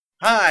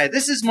Hi,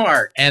 this is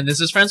Mark. And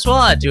this is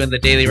Francois doing the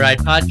Daily Ride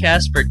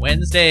podcast for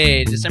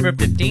Wednesday, December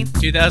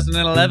 15th,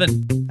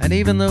 2011. And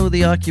even though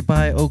the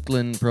Occupy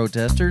Oakland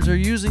protesters are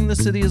using the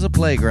city as a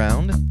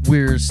playground,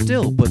 we're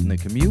still putting the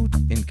commute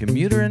in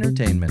commuter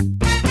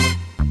entertainment.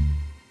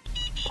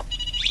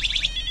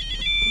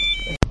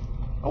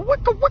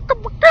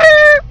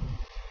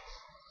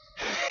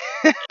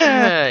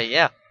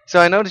 Yeah.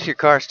 So I noticed your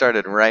car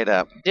started right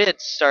up.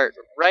 Did start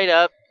right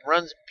up,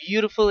 runs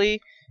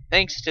beautifully,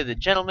 thanks to the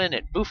gentleman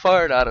at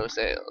Bouffard Auto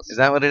Sales. Is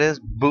that what it is?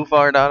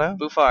 Bouffard Auto?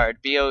 Bouffard,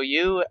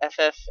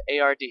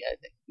 B-O-U-F-F-A-R-D, I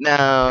think.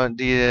 Now,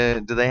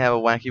 do they have a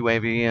wacky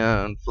wavy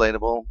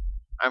inflatable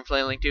Arm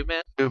flailing tube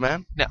man? tube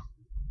man? No.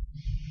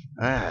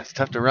 It's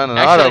tough to run an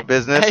auto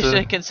business.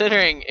 Actually,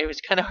 considering it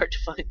was kind of hard to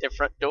find their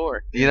front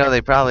door. You know,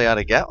 they probably ought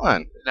to get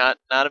one. Not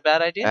a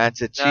bad idea.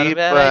 That's a Not a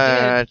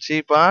bad idea.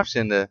 cheap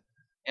option to.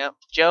 Yep.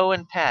 Joe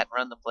and Pat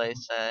run the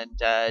place,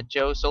 and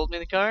Joe sold me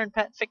the car, and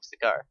Pat fixed the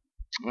car.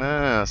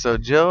 So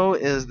Joe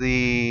is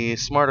the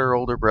smarter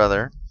older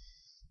brother,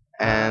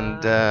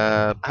 and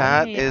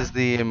Pat is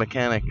the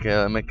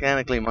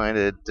mechanically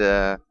minded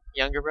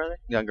Younger brother?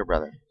 younger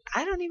brother.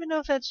 I don't even know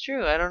if that's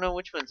true. I don't know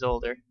which one's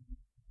older.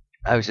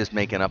 I was just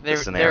making up the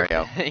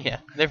scenario.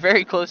 They're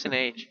very close in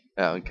age.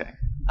 Oh, okay.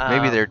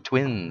 Maybe they're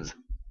twins.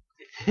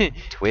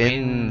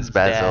 Twins,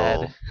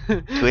 Basil.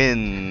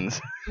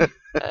 Twins.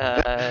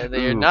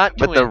 They're not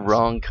twins. But the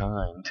wrong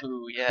kind.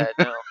 Ooh, yeah,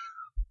 no.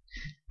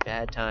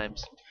 Bad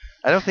times.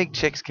 I don't think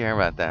chicks care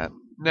about that.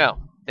 No,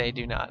 they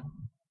do not.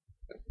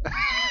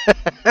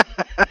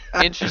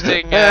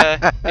 Interesting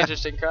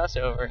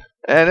crossover.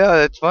 I know,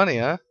 that's funny,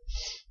 huh?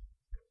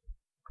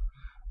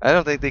 I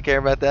don't think they care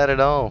about that at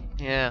all.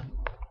 Yeah.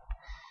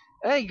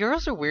 Hey,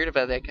 girls are weird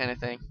about that kind of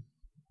thing.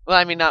 Well,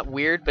 I mean, not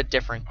weird, but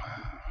different.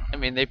 I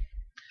mean, they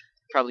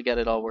probably got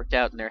it all worked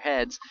out in their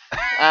heads.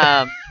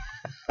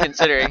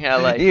 Considering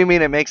how, like... You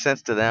mean it makes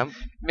sense to them?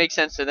 Makes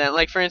sense to them.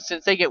 Like, for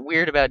instance, they get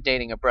weird about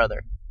dating a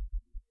brother.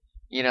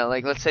 You know,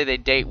 like, let's say they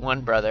date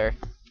one brother.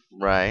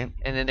 Right.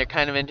 And then they're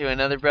kind of into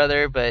another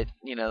brother, but,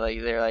 you know, like,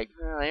 they're like,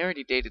 oh, I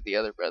already dated the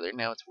other brother,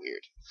 now it's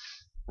weird.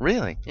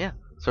 Really? Yeah.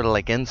 Sort of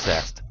like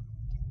incest.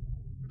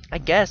 I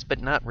guess,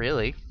 but not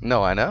really.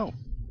 No, I know.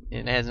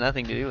 It has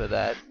nothing to do with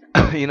that.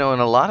 You know, in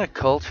a lot of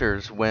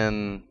cultures,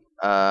 when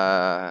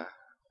a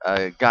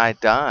guy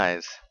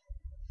dies...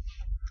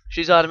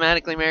 She's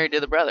automatically married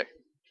to the brother.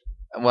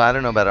 Well, I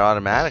don't know about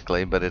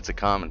automatically, but it's a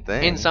common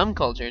thing. In some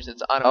cultures,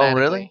 it's automatically. Oh,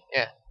 really?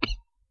 Yeah.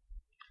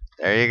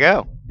 There you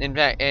go. In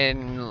fact,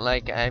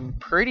 I'm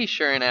pretty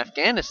sure in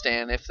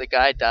Afghanistan, if the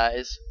guy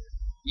dies,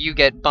 you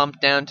get bumped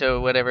down to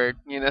whatever,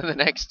 you know, the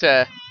next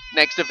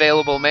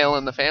available male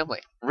in the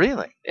family.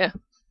 Really? Yeah.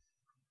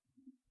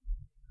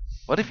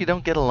 What if you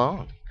don't get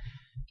along?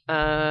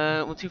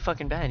 Well, too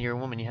fucking bad. You're a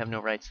woman. You have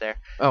no rights there.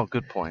 Oh,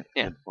 good point.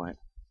 Yeah. Good point.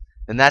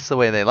 And that's the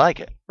way they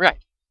like it. Right.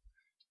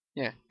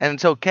 Yeah. And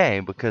it's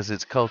okay because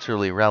it's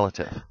culturally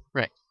relative.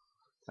 Right.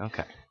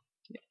 Okay.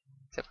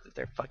 Except that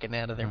they're fucking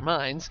out of their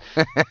minds.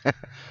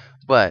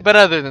 But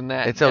other than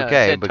that, it's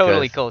okay it's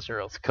totally because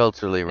cultural. It's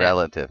culturally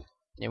relative.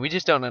 Yeah, we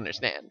just don't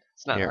understand.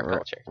 It's not our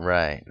culture.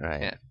 Right.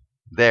 Yeah.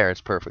 There, it's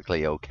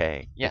perfectly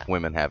okay. Yeah. If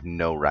women have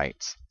no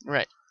rights.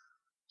 Right.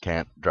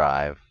 Can't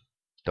drive.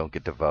 Don't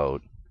get to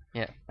vote.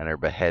 Yeah. And are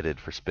beheaded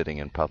for spitting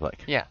in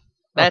public. Yeah.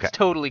 That's Okay.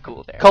 totally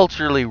cool there.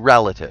 Culturally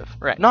relative.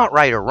 Right. Not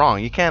right or wrong.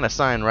 You can't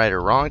assign right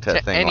or wrong to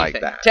a thing anything. like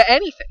that. To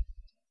anything.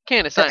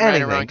 Can't assign To right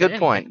anything. or wrong. Good to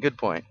point. anything. Good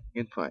point.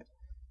 Good point.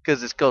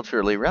 Because it's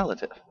culturally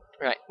relative.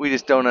 Right. We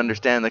just don't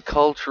understand the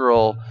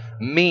cultural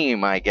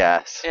meme, I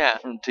guess. Yeah.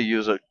 To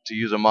use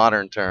a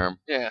modern term.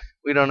 Yeah.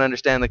 We don't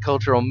understand the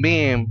cultural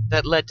meme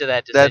That led to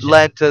that decision. that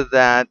led to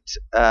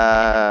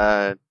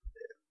that.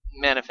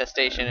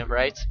 Manifestation of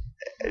rights.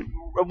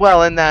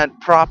 Well, in that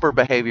proper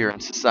behavior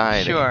in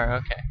society. Sure.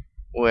 Okay.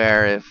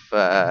 Where if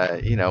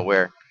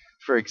where,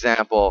 for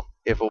example,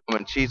 if a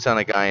woman cheats on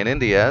a guy in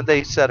India,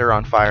 they set her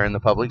on fire in the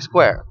public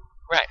square.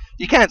 Right.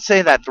 You can't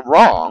say that's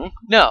wrong.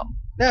 No.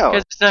 No.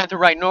 Because it's neither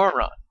right nor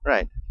wrong.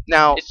 Right.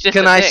 Now, It's just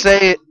can a I thing.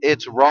 say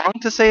it's wrong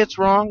to say it's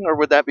wrong, or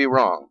would that be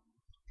wrong?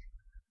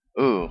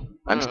 Ooh,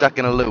 I'm stuck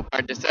in a loop.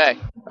 Hard to say.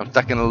 I'm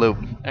stuck in a loop.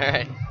 All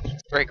right.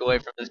 Let's break away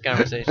from this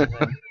conversation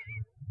then.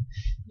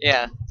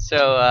 Yeah.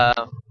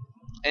 So,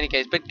 any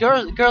case, but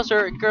girls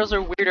are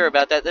weirder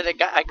about that. That a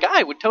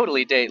guy would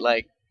totally date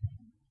like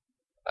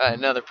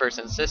another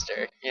person's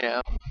sister. You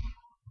know.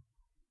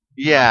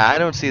 Yeah, I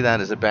don't see that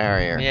as a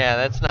barrier. Yeah,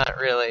 that's not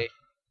really.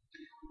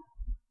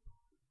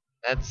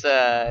 That's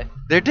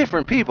They're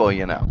different people,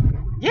 you know.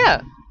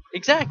 Yeah,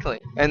 exactly.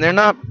 And they're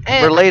not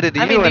And, related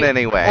to I you mean, in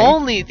any way.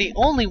 The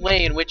only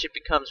way in which it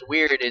becomes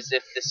weird is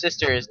if the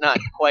sister is not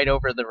quite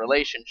over the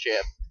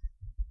relationship,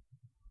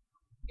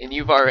 and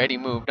you've already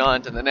moved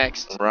on to the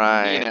next,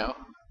 Right. you know,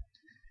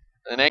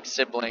 the next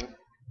sibling,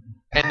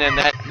 and then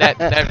that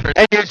person.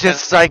 And you're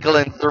just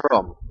cycling through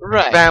them.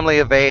 right. Family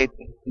of 8.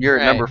 You're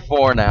Right. at number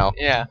 4 now.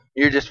 Yeah.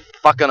 You're just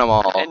fucking them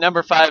all. And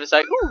number 5 is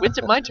like, ooh,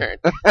 it's my turn.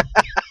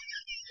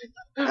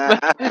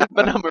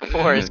 but number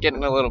 4 is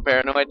getting a little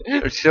paranoid.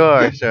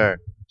 Sure.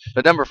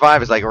 But number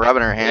 5 is like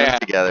rubbing her hands Yeah.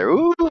 together.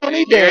 Ooh,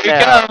 any Here day he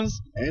now.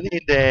 comes. Any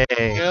day.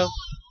 Yep.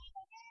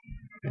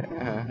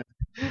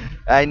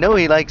 I know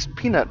he likes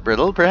peanut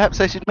brittle. Perhaps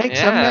I should make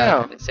some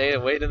now. They say the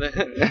weight of the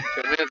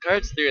man's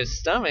heart is through his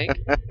stomach.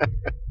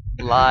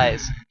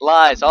 Lies,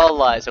 all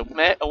lies. A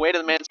weight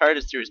of the man's heart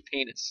is through his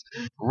penis,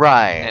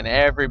 Right. and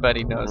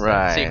everybody knows that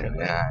Right.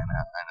 secretly. Yeah, I know.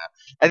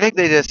 I think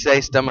they just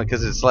say stomach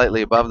because it's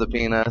slightly above the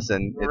penis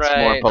and it's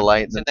more Right.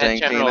 polite It's than in that saying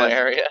general penis.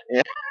 area.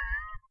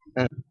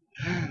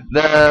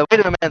 The weight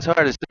of a man's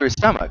heart is through his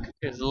stomach.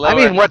 His lower, I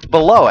mean, what's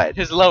below it?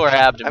 his lower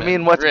abdomen. I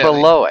mean, what's really.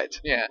 below it?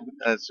 Yeah,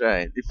 That's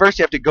right. First,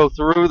 you have to go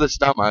through the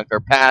stomach or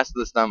past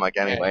the stomach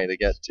anyway to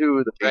get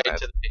to the right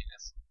penis. to the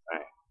penis.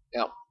 Right.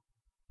 Yep.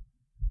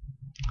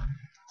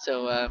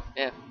 So,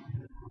 yeah.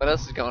 What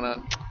else is going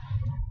on?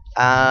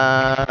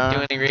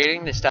 Do any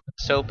reading? They stopped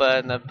SOPA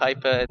and the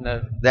PIPA and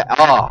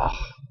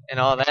and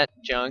all that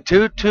junk.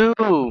 two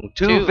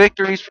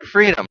victories for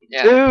freedom.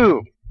 Yeah.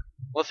 2.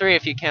 Well, 3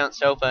 if you count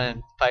SOPA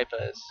and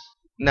PIPA as.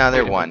 No,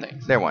 they're Three different one.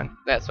 things. They're one.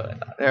 That's what I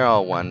thought. They're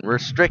all one.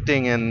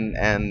 Restricting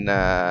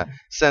and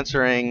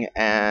censoring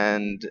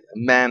and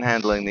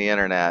manhandling the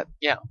internet.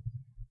 Yeah.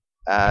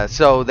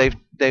 So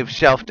they've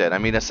shelved it. I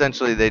mean,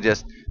 essentially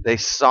they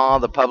saw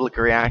the public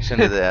reaction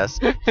to this.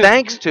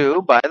 Thanks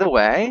to, by the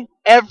way,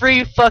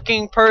 Every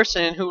fucking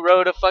person who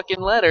wrote a fucking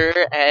letter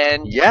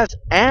and yes,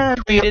 and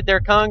tweeted their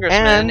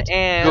congressman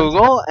and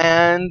Google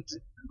and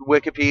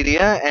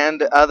Wikipedia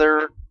and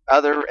other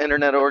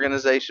internet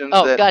organizations.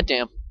 Oh, that,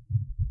 goddamn.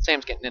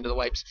 Sam's getting into the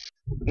wipes.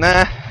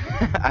 Nah,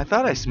 I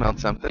thought I smelled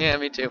something. Yeah,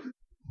 me too.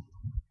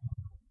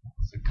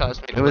 It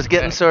caused me to It was look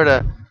getting back. sort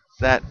of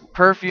that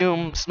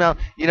perfume smell,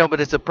 but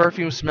it's a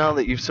perfume smell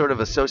that you've sort of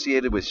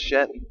associated with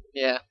shit.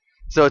 Yeah.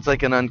 So it's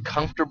like an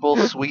uncomfortable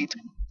sweet.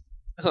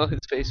 Oh, his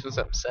face was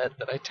upset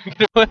that I took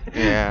it away.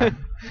 Yeah.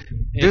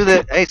 Do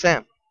that. Hey,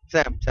 Sam.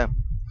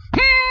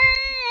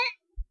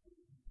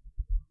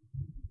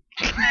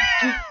 He's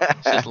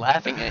just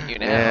laughing at you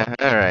now. Yeah.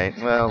 All right.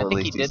 Well, I at think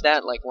least he did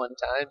that like one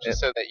time just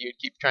so that you'd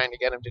keep trying to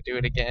get him to do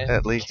it again.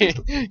 At least Keep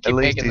at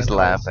least making he's the noise.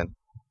 laughing.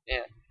 Yeah.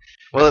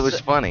 Well, it was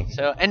funny.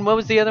 So, and what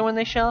was the other one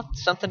they shelved?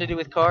 Something to do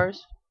with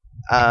cars?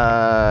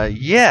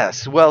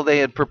 Yes. Well, they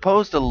had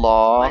proposed a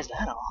law Why is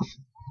that off?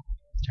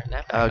 Turn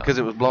that back because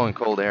it was blowing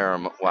cold air a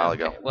while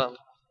ago. Okay, well,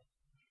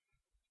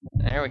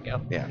 there we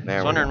go. Yeah. I There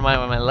was we wondering go. why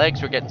my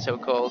legs were getting so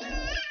cold.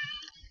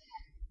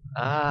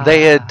 Ah.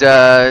 They had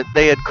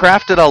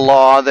crafted a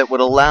law that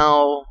would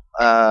allow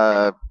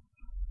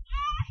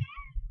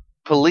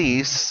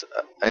police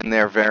in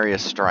their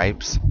various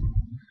stripes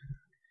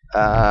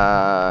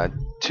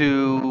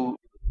to,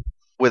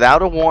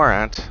 without a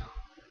warrant.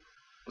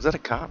 Was that a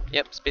cop?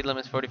 Yep, speed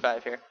limit's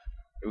 45 here.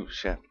 Ooh,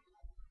 shit.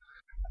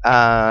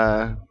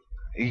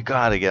 You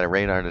gotta get a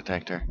radar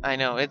detector. I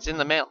know, it's in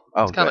the mail.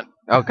 Oh, It's coming.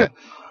 Good.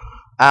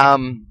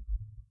 Okay.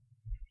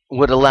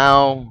 Would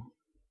allow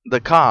the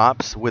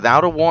cops,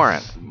 without a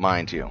warrant,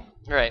 mind you,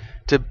 Right.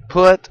 to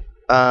put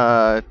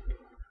a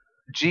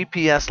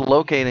GPS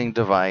locating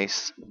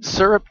device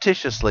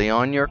surreptitiously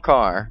on your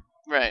car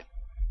Right.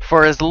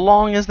 for as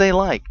long as they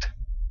liked.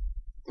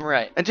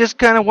 Right. And just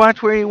kind of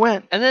watch where you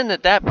went. And then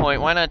at that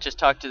point, why not just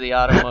talk to the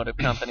automotive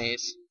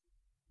companies?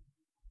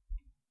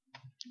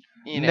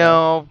 You know,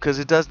 No,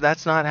 because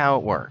that's not how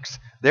it works.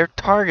 They're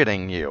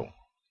targeting you.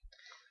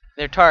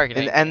 they're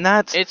targeting. And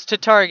that's... It's to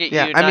target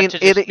yeah, you, I not mean, to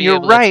just be you're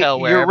able right. to tell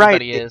where You're right.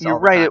 everybody is. You're all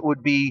the right. time. It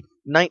would be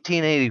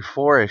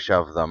 1984-ish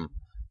of them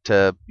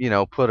to,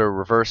 put a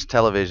reverse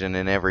television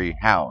in every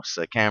house,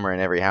 a camera in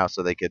every house,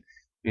 so they could,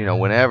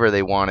 whenever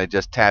they wanted,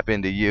 just tap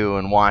into you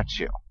and watch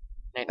you.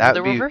 Right, that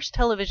the would be- reverse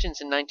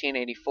televisions in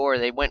 1984,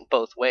 they went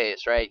both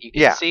ways, right? You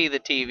could Yeah. see the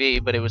TV,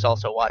 but it was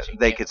also watching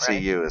They you, could see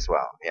right? you as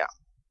well. Yeah.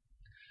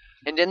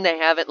 And didn't they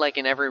have it like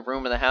in every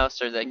room of the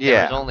house, or like there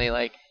Yeah. was only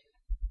like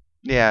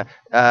Yeah.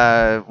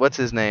 What's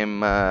his name?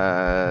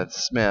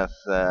 Smith.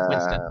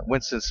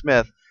 Winston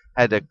Smith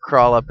had to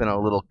crawl up in a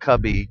little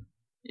cubby.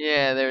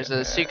 there was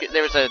a secret,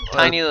 there was a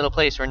tiny little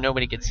place where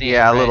nobody could see him,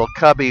 Yeah, a right? little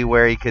cubby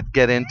where he could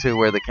get into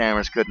where the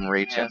cameras couldn't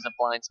reach Yeah, it him. was a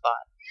blind spot.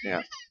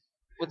 Yeah.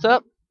 What's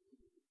up?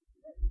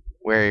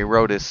 Where he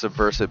wrote his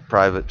subversive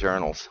private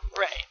journals.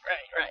 Right.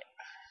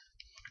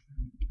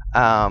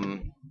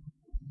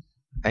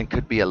 And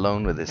could be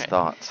alone with his Right.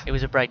 thoughts. It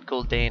was a bright,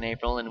 cold day in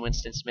April, and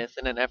Winston Smith,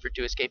 in an effort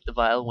to escape the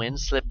vile wind,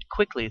 slipped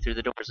quickly through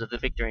the doors of the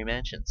Victory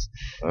Mansions.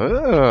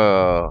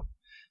 Oh,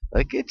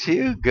 look at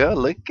you go!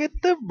 Look at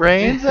the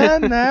brains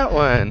on that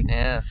one.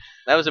 Yeah,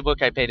 that was a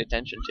book I paid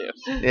attention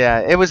to.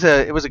 Yeah, it was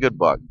a good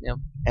book. Yep.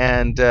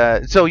 And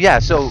so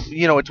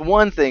it's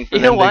one thing for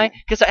You them know why?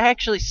 Because I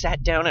actually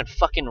sat down and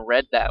fucking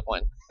read that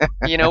one.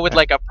 With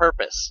like a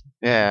purpose.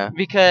 Yeah.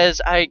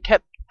 Because I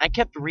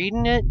kept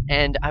reading it,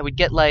 and I would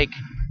get like,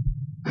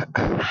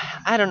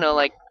 I don't know,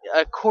 like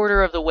a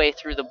quarter of the way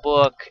through the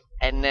book,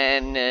 and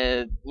then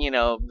the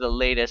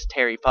latest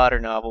Harry Potter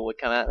novel would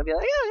come out, and I'd be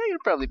like, yeah, I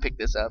could probably pick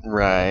this up.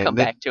 Right. Come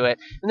back to it,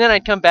 and then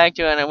I'd come back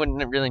to it, and I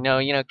wouldn't really know,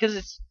 because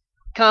it's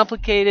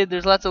complicated.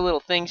 There's lots of little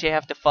things you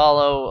have to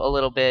follow a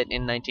little bit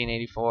in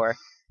 1984.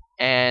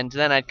 and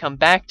then I'd come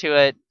back to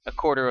it a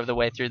quarter of the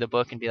way through the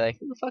book and be like,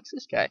 "Who the fuck's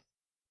this guy?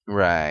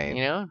 Right.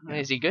 You know,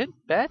 is he good?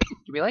 Bad?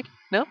 Do we like?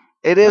 No."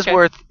 It is Okay.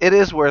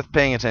 worth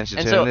paying attention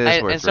And to. so and it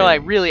is worth I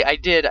reading. really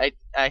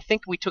I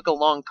think we took a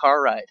long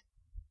car ride,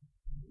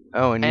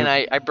 Oh, and you and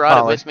I brought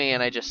it polished- with me,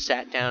 and I just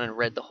sat down and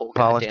read the whole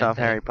polished goddamn off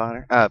thing. Harry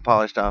Potter.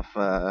 Polished off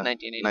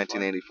 1984.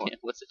 1984. Yeah,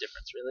 what's the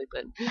difference, really?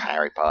 But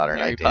Harry Potter.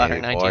 Harry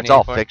Potter, 1984. It's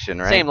all 1984. fiction,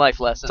 right? Same life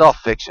lessons. It's all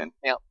fiction.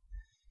 Yep.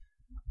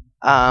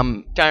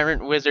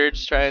 Tyrant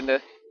Wizards trying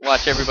to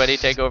watch everybody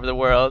take over the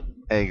world.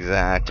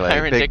 Exactly.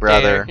 Tyrant Big dictator.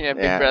 Brother. Yeah,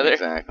 Big Brother.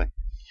 Exactly.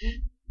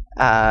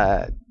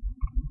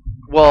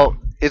 Well,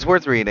 it's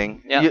worth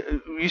reading. Yeah.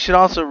 You should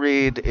also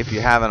read, if you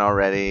haven't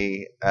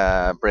already,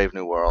 Brave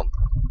New World.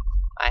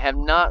 I have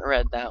not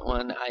read that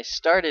one. I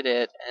started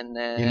it, and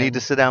then You need to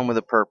sit down with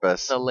a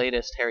purpose, the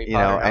latest Harry you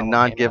Potter know, novel and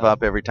not came give out.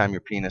 up every time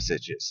your penis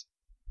itches.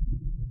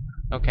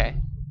 Okay.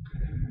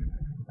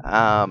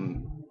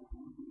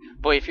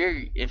 Boy,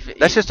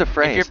 That's just a if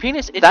phrase. your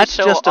penis itches That's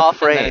so just a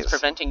often that phrase. it's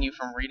preventing you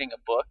from reading a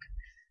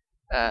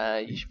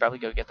book, you should probably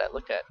go get that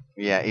looked at.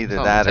 Yeah, either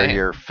Oh, that or damn.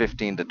 you're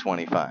 15 to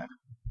 25.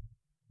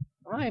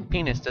 My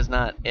penis does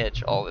not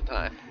itch all the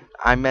time.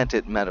 I meant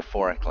it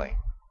metaphorically.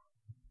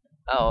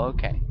 Oh,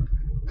 okay.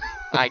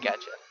 I gotcha.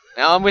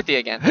 Now I'm with you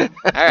again.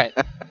 All right.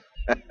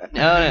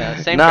 No,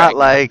 same Not track.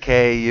 like,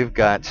 hey, you've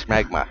got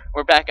smegma.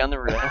 We're back on the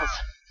rails.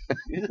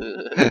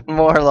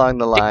 More along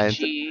the Dick lines.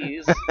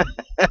 cheese.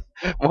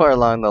 More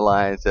along the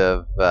lines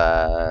of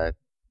well,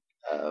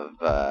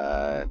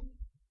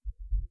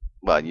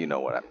 you know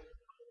what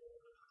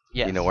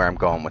Yes. you know where I'm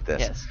going with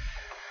this.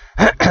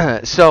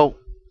 Yes. So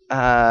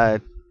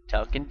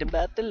Talking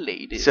about the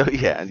ladies. so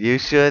yeah, you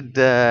should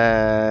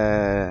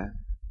Read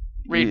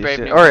you Brave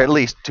should- New or World. at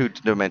least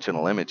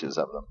two-dimensional images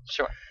of them.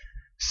 Sure.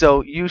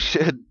 So you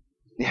should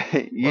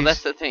Well,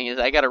 that's the thing is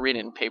I got to read it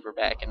in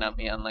paperback and not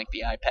be on like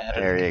the iPad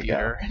or There the you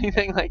computer go. or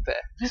anything like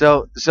that.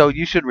 so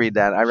you should read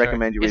that. I Sure.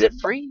 recommend you Is read it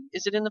free?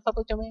 Is it in the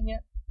public domain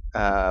yet?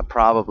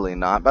 Probably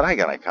not, but I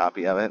got a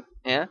copy of it,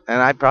 Yeah.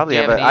 and I probably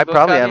Do you have have an I ebook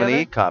probably copy have an of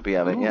it? e-copy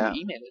of it. Ooh, Yeah,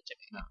 email it to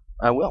me.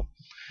 I will.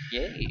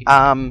 Yay.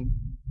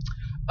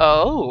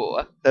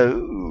 Oh,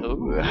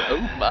 Oh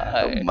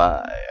my. oh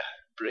my.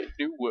 Brave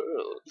New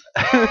World.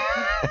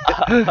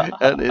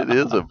 And it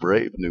is a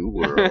brave new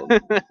world.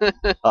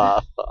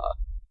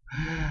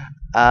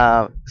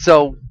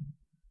 So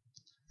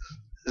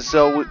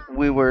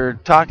we were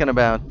talking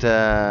about.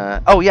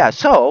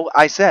 So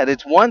I said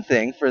it's one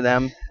thing for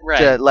them Right.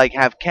 to like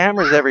have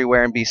cameras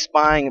everywhere and be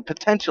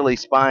potentially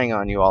spying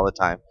on you all the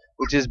time,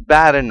 which is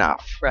bad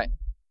enough. Right.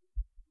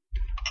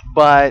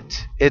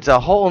 But it's a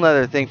whole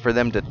nother thing for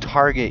them to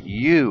target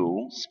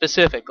you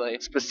Specifically.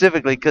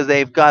 because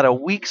they've got a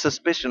weak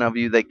suspicion of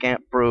you they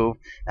can't prove.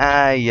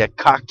 You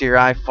cocked your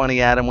eye funny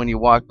at them when you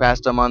walk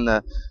past them on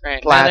the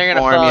Right. Now they're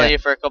gonna platform, follow yeah. you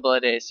for a couple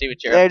of days, see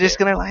what you're They're up to. just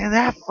gonna like,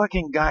 that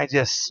fucking guy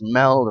just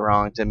smelled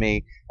wrong to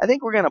me. I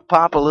think we're gonna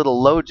pop a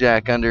little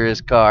LoJack under his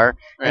car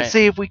and Right.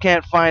 see if we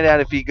can't find out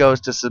if he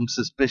goes to some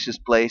suspicious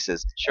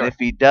places. Sure. And if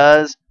he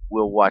does,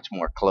 we'll watch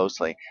more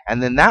closely.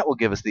 And then that will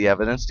give us the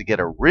evidence to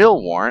get a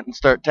real warrant and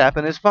start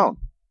tapping his phone.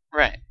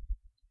 Right.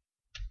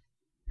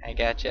 I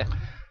gotcha.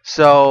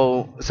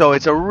 So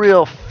it's a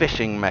real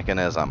phishing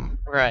mechanism.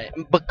 Right.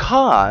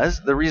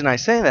 Because the reason I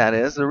say that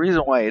is the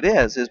reason why it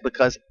is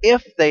because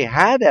if they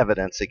had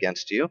evidence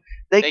against you,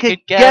 they could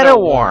get a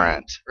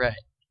warrant. Right.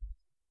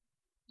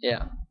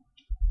 Yeah.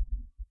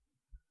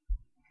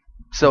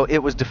 So it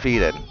was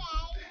defeated.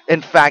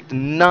 In fact,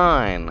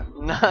 9.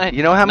 9.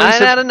 You know how many?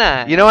 9 out of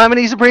 9. You know how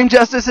many Supreme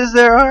Justices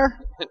there are?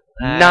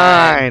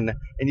 9.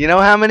 And you know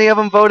how many of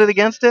them voted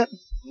against it?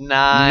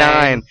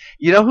 9.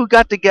 You know who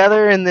got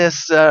together in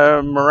this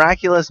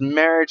miraculous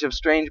marriage of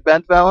strange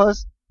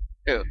bedfellows?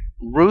 Who?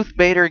 Ruth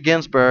Bader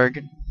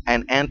Ginsburg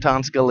and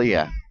Anton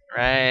Scalia.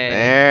 Right.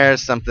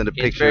 There's something to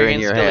picture Ginsburg in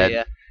and your Scalia.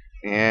 head.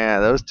 Yeah,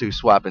 those two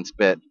swap and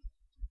spit.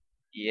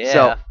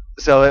 Yeah.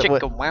 So it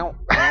Chicka wow.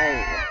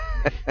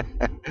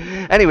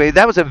 anyway,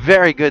 that was a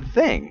very good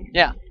thing.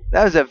 Yeah.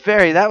 That was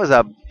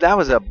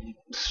a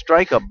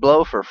strike a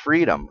blow for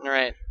freedom,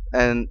 Right.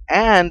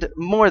 and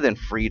more than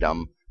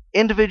freedom,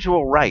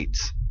 individual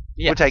rights,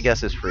 Yes. which I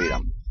guess is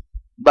freedom.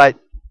 But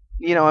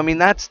I mean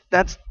that's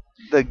the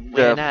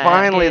When I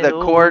finally get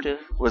the court older.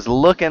 was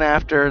looking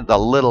after the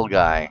little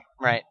guy.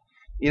 Right.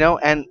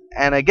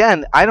 And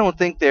again, I don't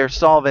think they're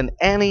solving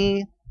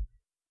any.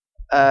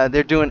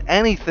 They're doing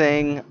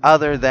anything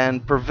other than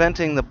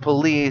preventing the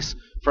police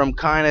from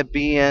kind of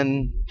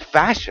being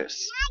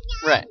fascists,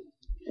 Right.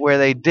 where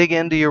they dig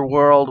into your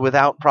world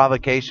without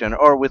provocation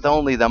or with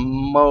only the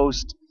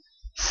most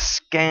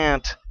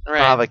scant Right.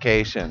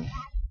 provocation.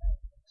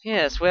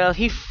 Yes, well,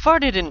 he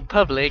farted in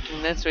public,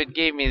 and that's what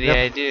gave me the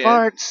idea.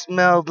 fart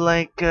smelled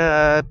like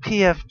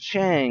P.F.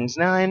 Chang's.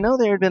 Now, I know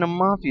there had been a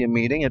mafia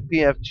meeting at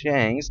P.F.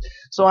 Chang's,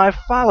 so I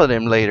followed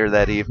him later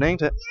that evening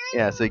to...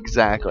 Yes,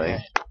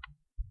 exactly.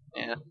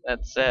 Yeah,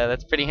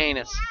 that's pretty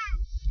heinous.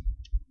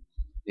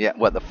 Yeah,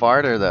 what, the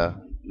fart or the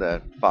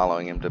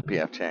following him to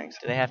P.F. Chang's?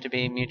 Do they have to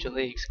be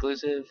mutually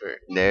exclusive, or?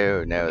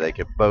 No, they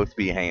could both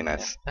be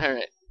heinous. All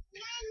right.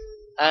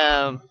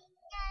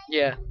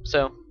 Yeah.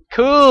 So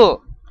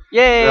cool.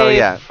 Yay! Oh,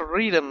 yeah.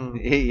 Freedom.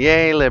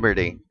 Yay,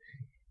 liberty.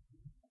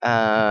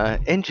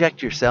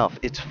 Inject yourself.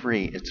 It's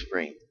free. It's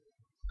free.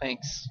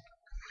 Thanks.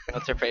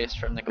 What's her face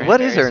from the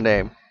What is her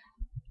Cranberries? name?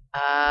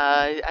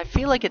 I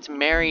feel like it's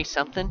Mary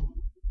something.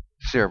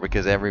 Sure,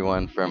 because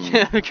everyone from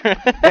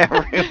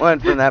Everyone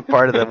that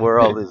part of the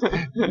world is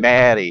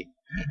Maddie.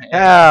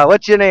 Ah,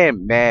 what's your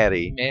name?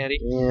 Maddie. Maddie.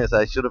 Yes,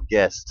 I should have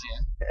guessed.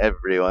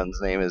 Everyone's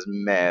name is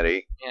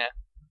Maddie.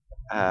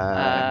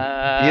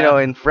 Yeah.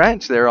 In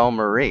French, they're all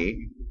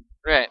Marie.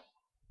 Right.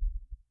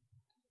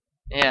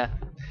 Yeah.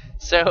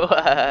 So,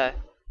 yeah,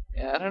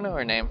 I don't know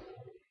her name.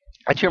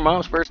 That's your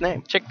mom's first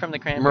name. Chick from the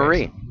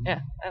Cranberries. Marie. Yeah,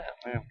 I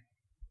know.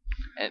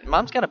 And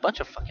Mom's got a bunch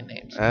of fucking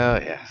names. Oh,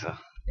 yeah. So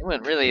They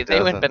went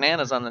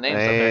bananas on the names up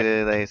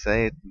there. they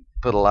say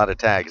put a lot of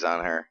tags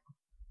on her.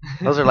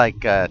 Those are like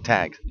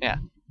tags. Yeah.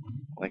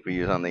 Like we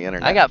use on the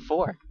internet. I got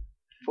 4.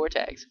 4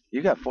 tags.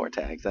 You got 4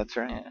 tags, that's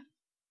right. Yeah.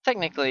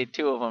 Technically,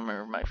 2 of them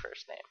are my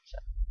first name. So.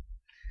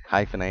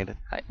 Hyphenated.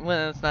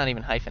 Well, it's not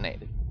even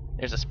hyphenated.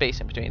 There's a space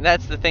in between.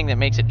 That's the thing that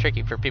makes it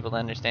tricky for people to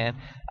understand.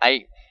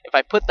 If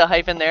I put the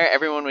hyphen there,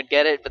 everyone would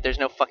get it, but there's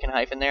no fucking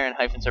hyphen there, and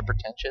hyphens are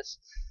pretentious.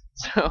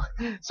 So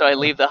I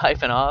leave the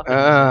hyphen off.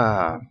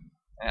 Ah.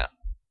 Yeah.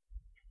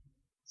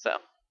 So.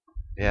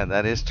 Yeah,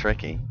 that is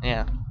tricky.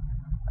 Yeah.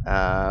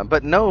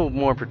 But no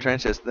more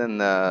pretentious than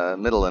the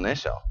middle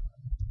initial.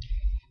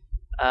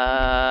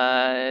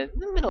 The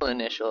middle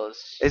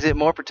initials. Is it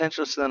more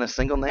pretentious than a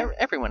single name?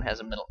 Everyone has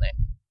a middle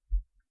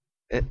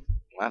name.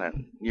 I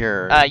don't.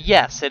 You're.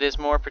 Yes, it is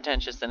more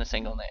pretentious than a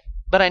single name,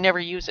 but I never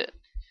use it.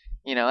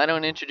 I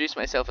don't introduce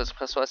myself as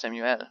François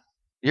Samuel.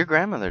 Your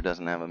grandmother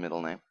doesn't have a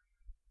middle name.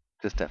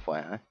 Just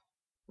FYI.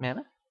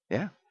 Mana?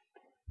 Yeah.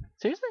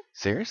 Seriously?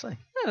 Seriously.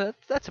 Yeah,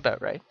 that's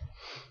about right.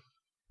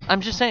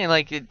 I'm just saying,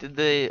 like,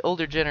 the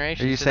older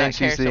generation. Are you does saying not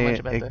care she's so much the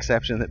about that.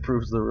 exception that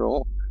proves the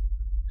rule?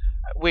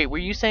 Wait, were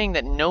you saying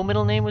that no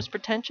middle name was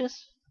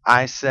pretentious?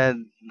 I said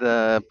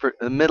the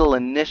middle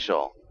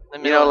initial. The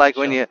middle Like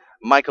initial. when you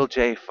Michael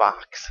J.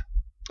 Fox,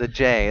 the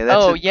J.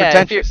 That's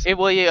pretentious.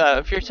 pretentious.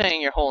 If you're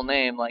saying your whole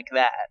name like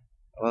that,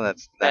 Well,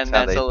 that's then how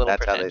that's they. a little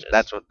That's how they. pretentious.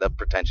 That's what the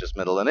pretentious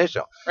middle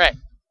initial. Right?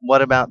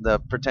 What about the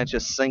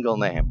pretentious single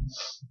name?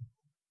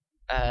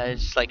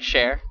 Just like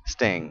Cher,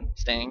 Sting,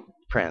 Sting,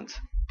 Prince.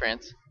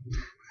 Prince.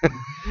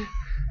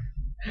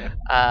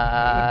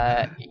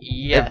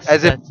 Yes.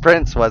 As if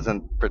Prince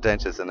wasn't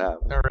pretentious enough.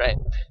 All right.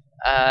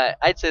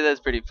 I'd say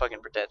that's pretty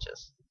fucking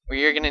pretentious. Well,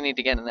 you're gonna need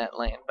to get in that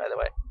lane, by the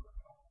way.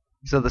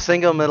 So the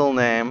single middle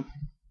name.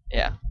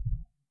 Yeah.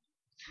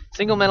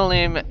 Single middle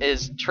name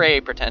is Trey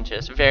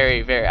pretentious.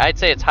 Very, very. I'd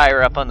say it's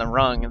higher up on the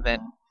rung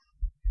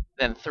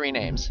than 3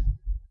 names.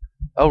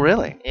 Oh,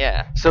 really?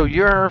 Yeah. So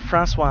you're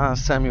François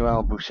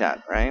Samuel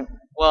Bouchet, right?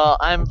 Well,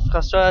 I'm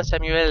François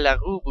Samuel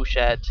Larue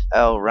Bouchet.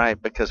 Oh, right,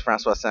 because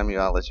François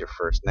Samuel is your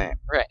first name.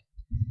 Right.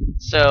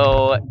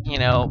 So,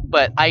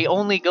 but I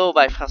only go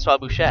by François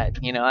Bouchet.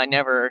 I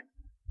never.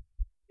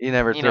 You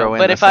never You throw know, in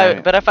but the if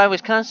Samuel. if I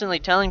was constantly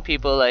telling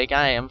people like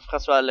I am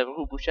François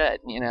Larue Bouchet,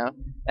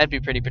 that'd be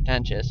pretty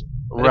pretentious.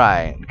 But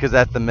Right, because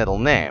that's the middle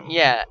name.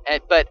 Yeah,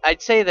 but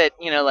I'd say that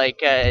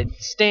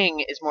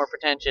Sting is more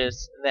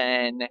pretentious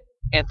than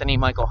Anthony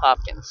Michael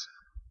Hopkins.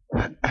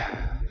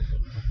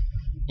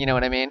 You know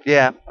what I mean?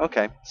 Yeah,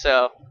 okay.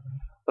 So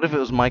What if it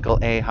was Michael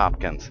A.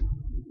 Hopkins?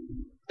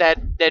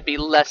 that'd be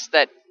less.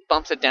 That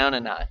bumps it down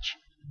a notch.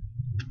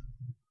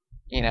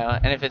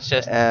 And if it's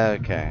just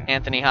Okay.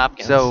 Anthony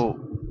Hopkins. So,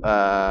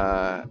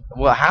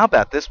 well, how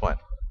about this one?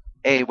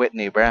 A.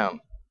 Whitney Brown.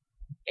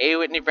 A.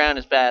 Whitney Brown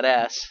is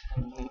badass,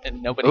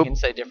 and nobody Oop, can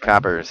say different.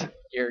 Coppers.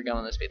 You're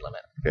going the speed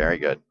limit. Very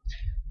good.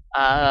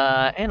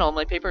 And all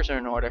my papers are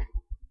in order.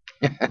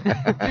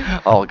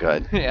 All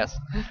good. Yes.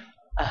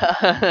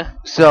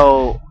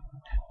 So,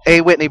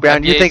 A. Whitney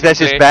Brown, you FDA think that's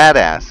just cleared.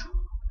 badass?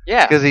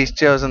 Yeah. Because he's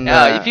chosen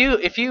the...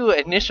 If you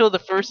initial the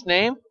first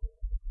name,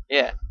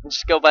 yeah, and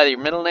just go by your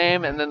middle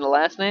name and then the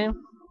last name,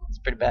 it's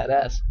pretty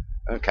badass.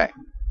 Okay.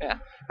 Yeah.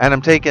 And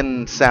I'm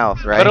taking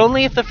South, right? But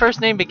only if the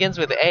first name begins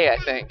with A, I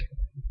think.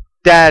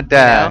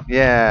 Dada,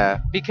 yeah.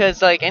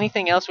 Because like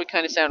anything else would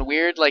kind of sound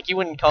weird. Like you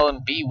wouldn't call him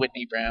B.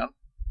 Whitney Brown.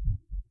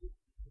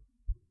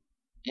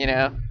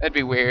 That'd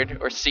be weird.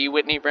 Or C.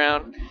 Whitney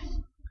Brown.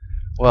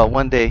 Well,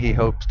 one day he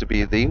hopes to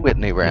be the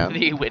Whitney Brown.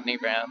 The Whitney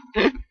Brown.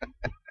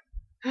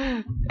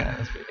 Yeah,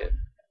 that's pretty good.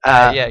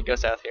 Yeah. Go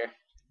south here.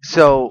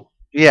 So,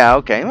 yeah,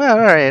 okay. Well,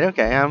 all right,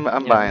 okay. I'm Yeah.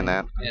 buying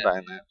that. I'm Yeah.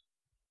 buying that.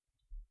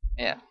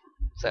 Yeah.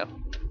 So.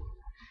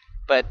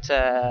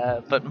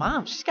 But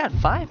Mom, she's got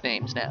 5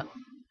 names now.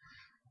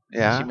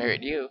 Yeah. She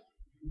married you.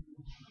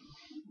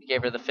 You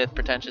gave her the 5th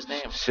pretentious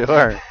name.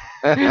 Sure.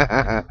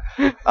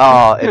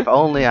 Oh, if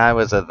only I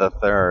was the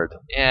third.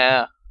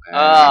 Yeah.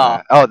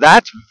 Oh,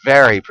 that's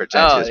very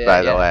pretentious, yeah,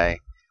 by the yeah. way.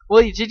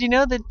 Well, did you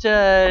know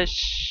that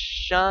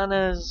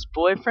Shauna's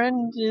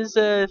boyfriend is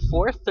a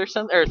 4th or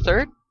something or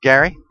 3rd?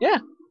 Gary? Yeah.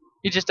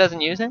 He just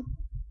doesn't use it.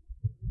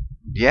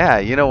 Yeah,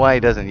 you know why he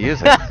doesn't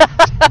use it.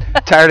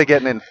 Tired of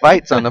getting in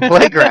fights on the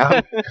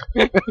playground.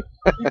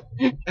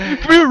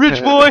 Real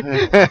rich boy.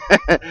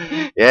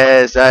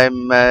 Yes,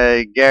 I'm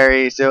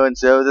Gary so and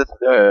so the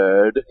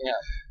third. Yeah.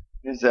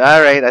 It's,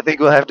 all right, I think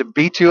we'll have to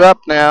beat you up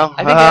now.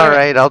 I think All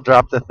right, I'll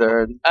drop the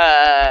third.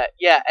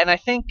 Yeah, and I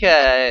think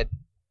well,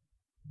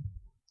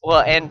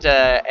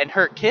 and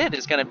her kid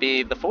is gonna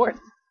be the fourth.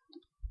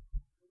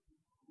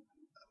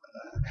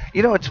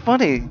 You know, it's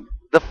funny.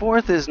 The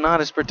fourth is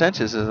not as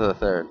pretentious as the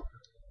third.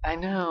 I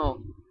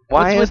know.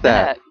 Why What's is with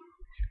that?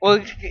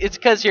 Well, it's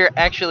because you're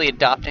actually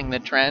adopting the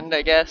trend,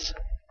 I guess.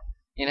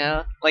 You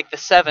know, like the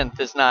seventh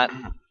is not.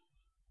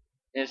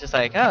 It's just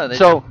like, oh,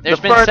 there's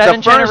been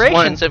seven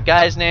generations of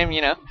guys named,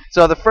 you know.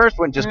 So the first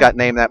one just got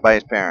named that by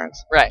his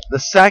parents. Right. The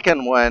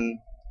second one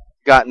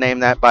got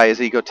named that by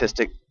his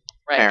egotistic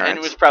Right, parents. and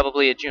was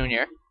probably a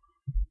junior.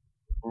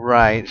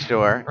 Right,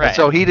 sure. Right. And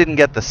so he didn't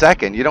get the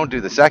second. You don't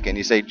do the second.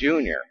 You say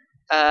junior.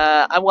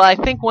 Well, I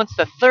think once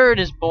the third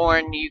is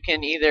born, you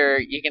can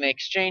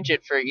exchange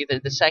it for either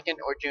the second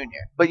or junior.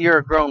 But you're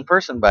a grown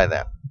person by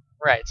then.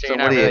 Right. So So you're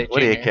not really a what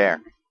do you junior.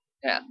 care?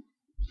 Yeah.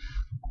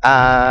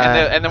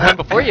 And And the one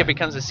before you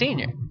becomes a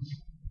senior.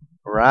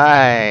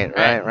 Right.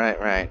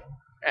 Right.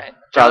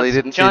 Probably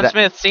didn't see John that.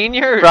 Smith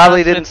Senior. Or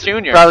Probably John didn't. Smith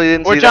Junior. Probably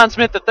didn't Or see John that.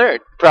 Smith the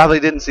third. Probably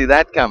didn't see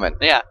that coming.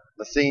 Yeah.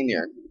 The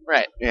senior.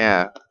 Right.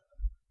 Yeah.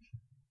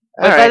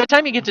 But All by right. the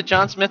time you get to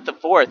John Smith the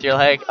fourth, you're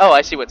like, oh,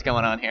 I see what's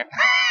going on here.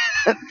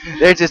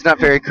 They're just not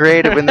very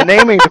creative in the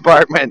naming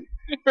department.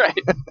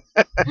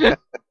 Right.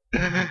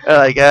 They're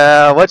like,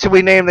 what should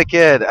we name the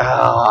kid?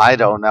 Oh, I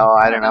don't know.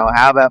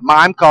 How about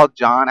I'm called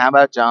John? How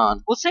about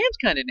John? Well, Sam's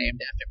kind of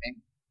named after me.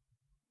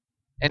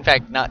 In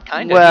fact, not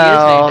kind of. Well, he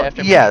is named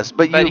after me. yes,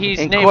 but you he's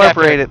named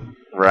incorporated.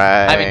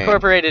 Right. I've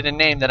incorporated a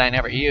name that I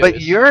never used.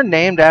 But you're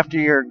named after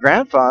your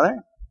grandfather.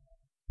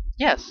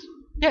 Yes.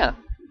 Yeah.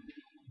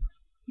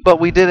 But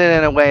we did it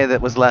in a way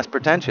that was less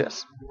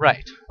pretentious.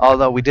 Right.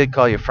 Although we did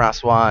call you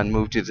Francois and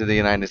moved you to the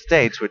United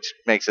States, which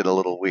makes it a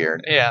little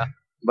weird. Yeah.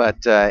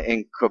 But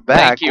in Quebec,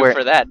 Thank you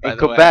for that, by in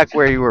the way. Quebec,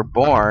 where you were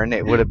born,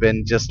 it would have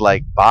been just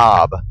like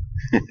Bob,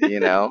 you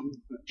know.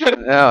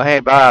 Oh, hey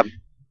Bob.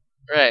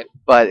 Right.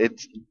 But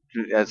it's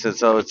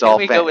so it's all. Can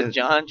we go with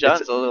John?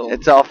 John's a little.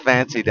 It's all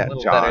fancy down.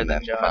 little better John, than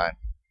then John. fine.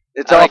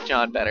 It's I all like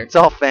John better. It's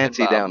all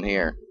fancy Bob. down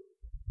here.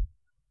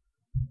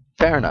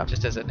 Fair enough.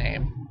 Just as a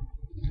name,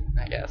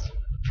 I guess,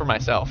 for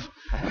myself.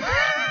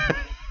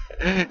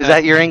 Is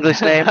that your English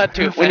name? Not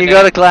to When offend you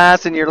go to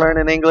class and you're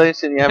learning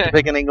English and you have to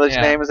pick an English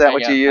Yeah, name, is that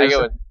what you use? I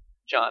go with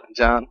John.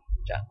 John.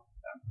 John.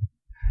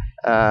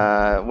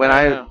 When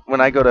I I know.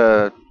 when I go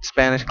to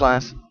Spanish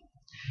class,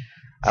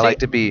 I See, like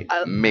to be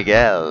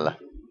Miguel.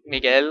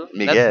 Miguel.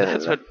 Miguel.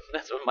 That's what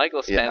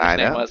Michael's Yeah, Spanish I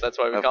name know. was. That's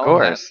why we Of call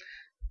course.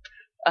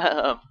 him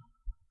that.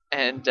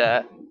 And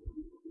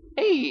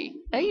hey,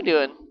 how you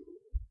doing?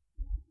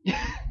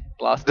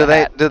 Lost Do the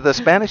hat. do the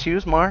Spanish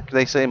use Mark?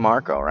 They say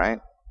Marco, right?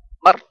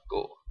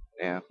 Marco.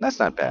 Yeah, that's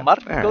not bad.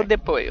 Marco All right. de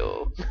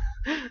Pollo.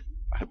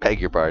 I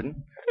beg your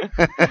pardon.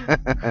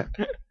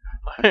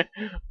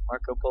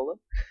 Marco Polo.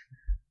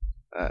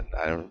 I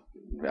don't.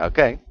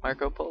 Okay.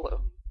 Marco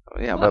Polo.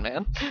 Yeah, Come but on,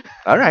 man.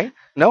 all right.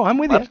 No, I'm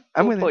with you.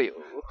 I'm with Marco you.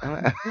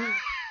 Pollo.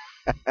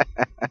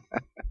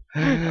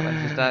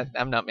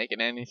 I'm not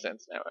making any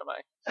sense now,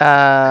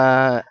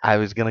 am I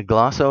was gonna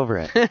gloss over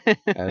it.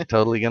 I was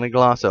totally gonna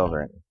gloss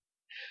over it.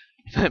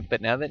 I?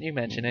 But now that you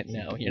mention it,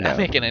 no, you're not No.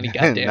 making any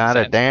goddamn Not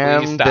sense. a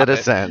damn Please stop bit it. of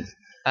sense.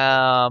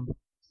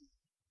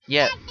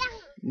 Yeah.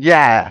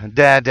 Yeah,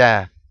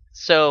 da.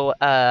 So,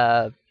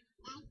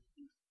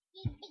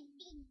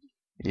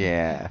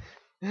 Yeah.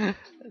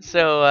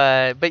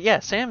 but yeah,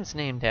 Sam's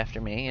named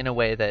after me in a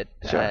way that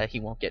Sure. he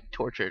won't get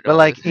tortured. But all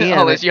like his, Ian-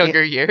 all his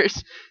younger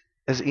years.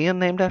 Is Ian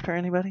named after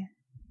anybody?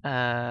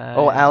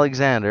 Oh,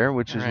 Alexander,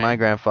 which was right. my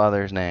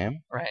grandfather's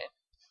name. Right.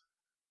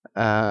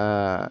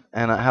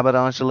 And how about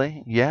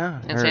Angélie?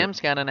 Yeah. And Sam's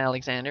got an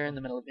Alexander in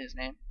the middle of his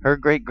name. Her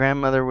great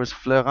grandmother was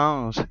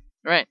Florence.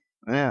 Right.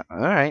 Yeah. All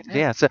right. Yeah.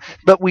 Yeah. So,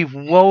 but we've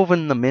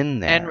woven them in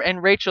there.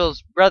 And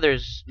Rachel's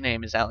brother's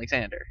name is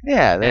Alexander.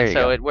 yeah. There and you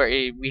so go.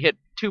 we hit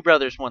two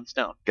brothers, one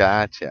stone.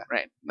 Gotcha.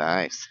 Right.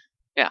 Nice.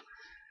 Yeah.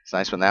 It's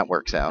nice when that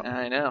works out.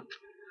 I know.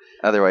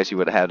 Otherwise, you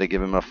would have had to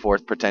give him a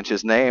fourth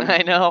pretentious name. I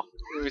know.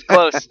 It was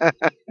close.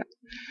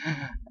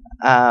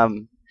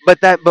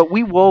 But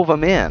we wove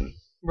them in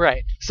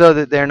Right. so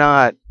that they're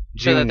not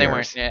So juniors. that they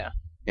weren't. Yeah.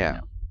 Yeah.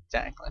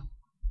 Exactly.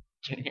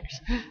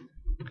 Juniors.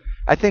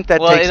 I think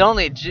that Well, takes. it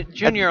only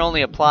junior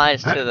only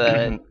applies to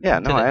the yeah.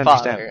 to No, the I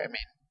father. understand. I mean,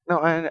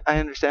 No, I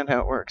understand how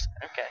it works.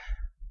 okay.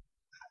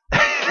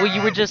 Well,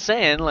 you were just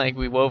saying like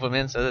we wove them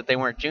in so that they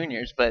weren't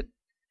juniors, but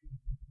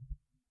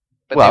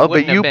they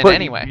wouldn't have been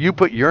anyway. you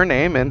put your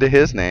name into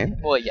his name.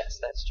 Well, yes,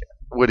 that's true.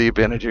 Would he have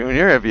been a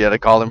junior if you had to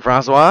call him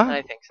Francois?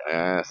 I think so.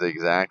 Yes,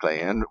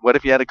 exactly. And what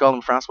if you had to call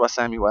him Francois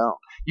Samuel?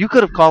 You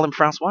could have called him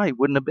Francois. He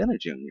wouldn't have been a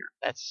junior.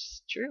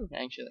 That's true,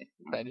 actually.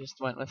 I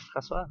just went with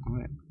Francois.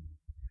 Right.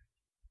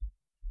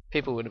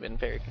 People would have been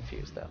very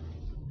confused, though.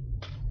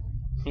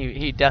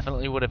 He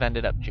definitely would have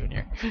ended up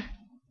junior.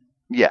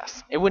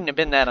 Yes. It wouldn't have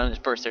been that on his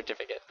birth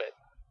certificate, but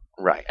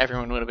Right.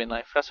 everyone would have been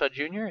like, Francois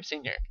Junior or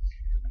Senior?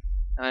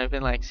 And I'd have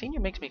been like, Senior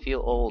makes me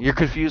feel old. You're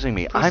confusing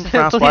me. Please- I'm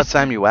Francois please.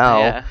 Samuel.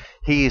 Yeah.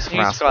 He's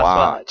Francois.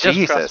 Francois. Just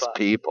Jesus, Francois.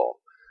 people.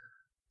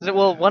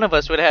 Well, one of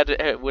us would have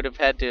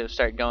had to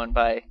start going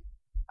by.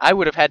 I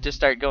would have had to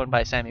start going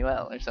by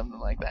Samuel or something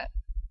like that,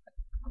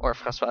 or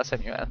Francois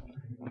Samuel,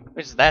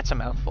 that's a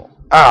mouthful.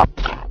 Oh,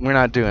 we're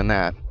not doing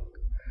that.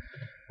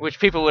 Which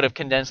people would have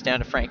condensed down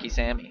to Frankie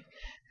Sammy.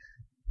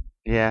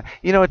 Yeah.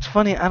 You know, it's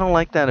funny. I don't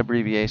like that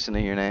abbreviation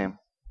of your name.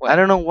 What? I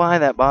don't know why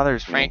that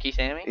bothers me. Frankie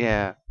Sammy?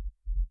 Yeah.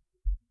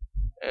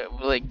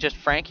 Like just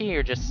Frankie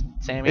or just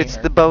Sammy? It's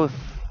or... the both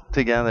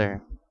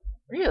together.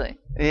 Really?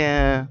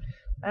 Yeah.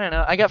 I don't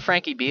know. I got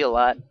Frankie B a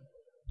lot.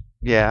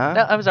 Yeah.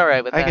 No, I was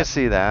alright with that. I can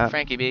see that.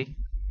 Frankie B.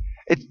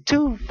 It's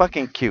too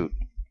fucking cute.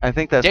 I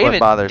think that's David, what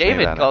bothers me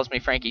David about calls me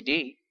Frankie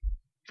D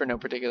for no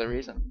particular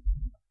reason.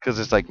 Because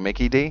it's like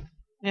Mickey D?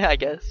 Yeah, I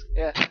guess.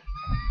 Yeah.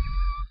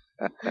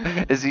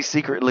 Is he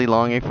secretly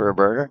longing for a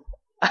burger?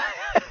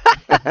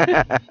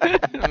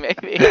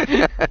 Maybe.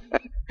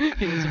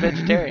 He's a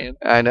vegetarian.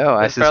 I know.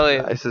 I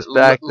Probably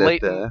suspect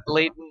latent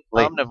late-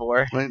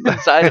 omnivore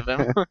inside of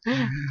him.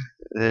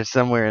 there's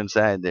somewhere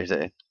inside there's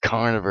a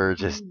carnivore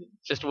just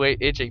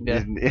itching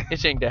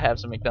to have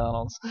some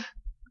McDonald's.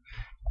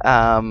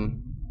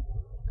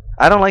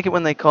 I don't like it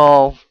when they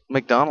call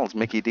McDonald's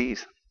Mickey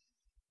D's.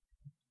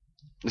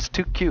 It's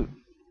too cute.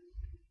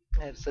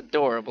 It's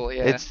adorable,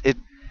 yeah.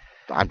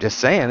 I'm just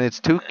saying, it's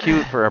too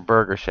cute for a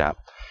burger shop.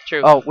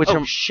 True. Oh,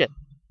 shit.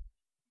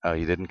 Oh,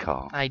 you didn't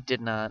call. I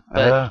did not,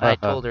 but I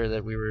told her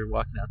that we were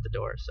walking out the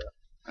door, so.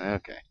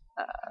 Okay.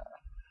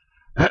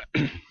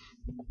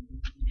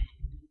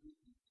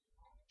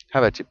 How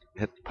about you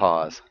hit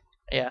pause?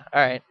 Yeah,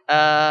 alright.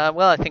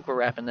 Well, I think we're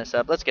wrapping this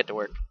up. Let's get to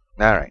work.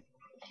 All right.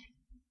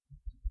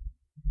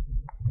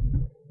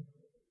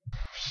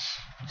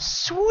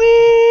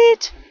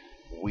 Sweet!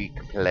 Weak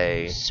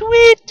play.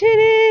 Sweet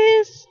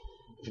titties!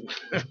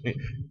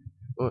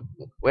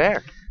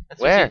 Where?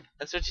 That's Where?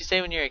 That's what you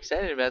say when you're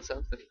excited about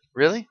something.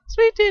 Really?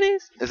 Sweet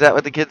titties! Is that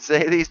what the kids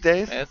say these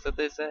days? That's what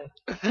they say.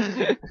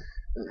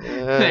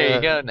 There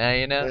you go, now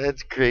you know.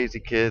 That's crazy,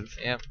 kids.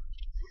 Yeah.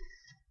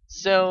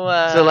 So,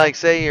 like,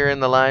 say you're in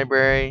the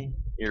library,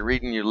 you're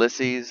reading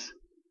Ulysses,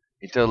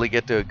 you totally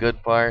get to a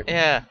good part.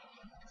 Yeah.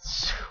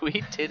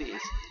 Sweet titties.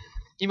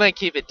 You might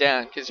keep it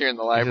down because you're in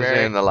the Because library.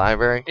 you're in the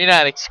library. You're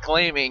not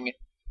exclaiming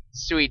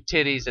sweet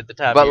titties at the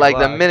top But of your like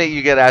the log. minute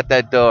you get out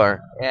that door,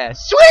 Yeah.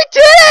 Sweet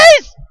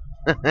titties!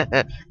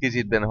 because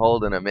you'd been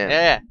holding them in.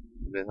 Yeah.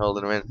 You'd been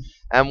holding them in.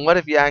 And what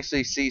if you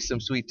actually see some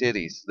sweet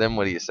titties? Then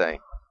what do you say?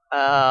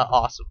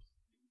 Awesome.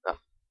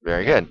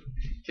 Very good.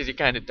 Because you're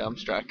kind of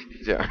dumbstruck.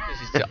 Sure.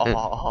 'Cause you say,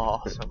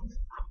 awesome.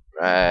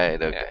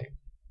 Right. Okay.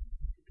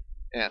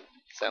 Yeah.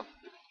 So.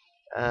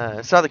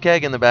 Saw the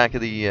keg in the back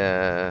of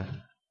the.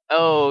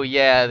 Oh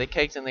yeah, the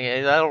cakes in the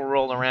that'll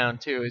roll around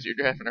too as you're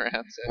driving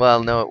around. So.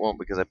 Well, no, it won't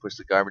because I pushed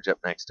the garbage up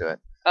next to it.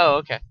 Oh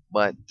okay.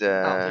 But Oh,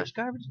 there's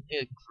garbage.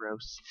 Ew,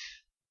 gross.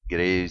 gross.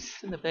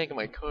 It's in the back of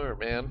my car,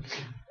 man.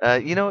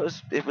 You know,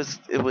 it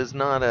was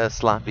not a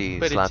sloppy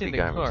But it's sloppy in the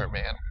garbage. car,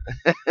 man.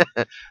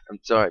 I'm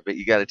sorry, but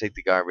you got to take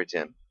the garbage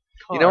in. Car.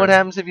 You know what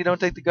happens if you don't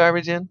take the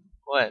garbage in?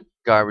 What?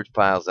 Garbage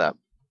piles up.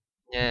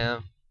 Yeah,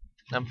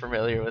 I'm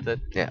familiar with it.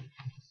 Yeah.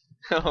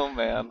 Oh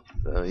man.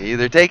 So you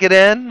either take it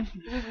in.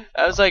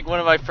 That was like one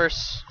of my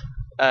first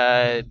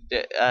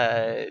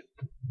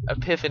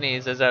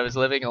epiphanies as I was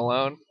living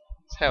alone.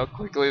 It's how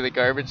quickly the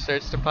garbage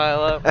starts to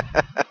pile up.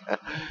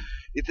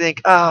 You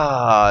think,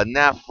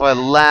 now for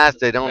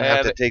last, I don't have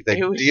to Man, take the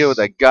it was- deal with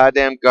the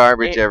goddamn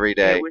garbage every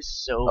day. It was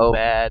so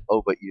bad.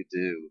 Oh, but you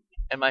do.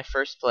 In my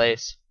first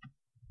place,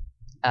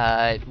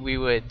 we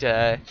would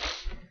during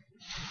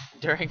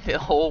the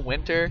whole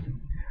winter,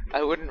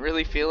 I wouldn't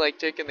really feel like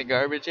taking the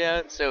garbage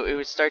out, so it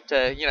would start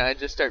to, I'd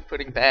just start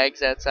putting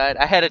bags outside.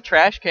 I had a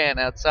trash can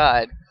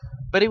outside,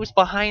 but it was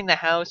behind the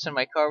house, and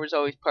my car was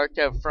always parked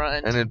out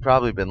front. And it'd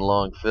probably been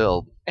long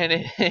filled.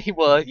 And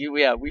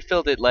we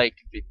filled it like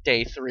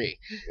day 3.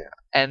 Yeah.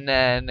 And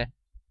then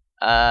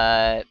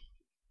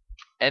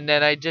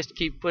I just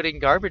keep putting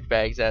garbage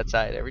bags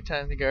outside every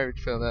time the garbage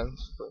filled up.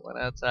 Just put one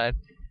outside.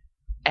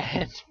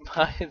 And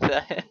by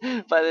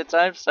the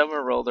time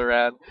summer rolled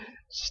around,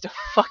 just a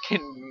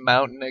fucking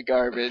mountain of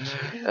garbage,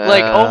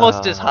 like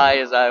almost as high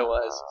as I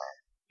was.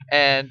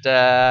 And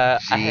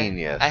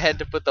Genius. I had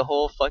to put the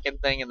whole fucking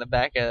thing in the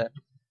back of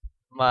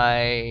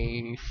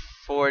my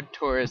Ford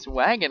Taurus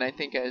wagon. I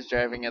think I was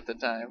driving at the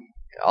time.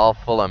 All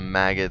full of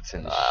maggots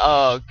and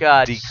Oh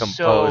god,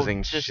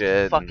 decomposing so just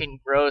shit. fucking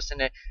gross.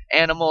 And an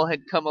animal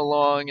had come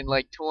along and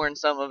like torn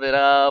some of it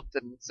up,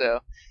 and so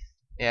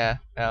yeah,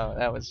 no,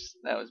 that was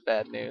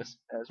bad news.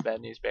 That was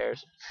bad news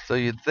bears. So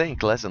you'd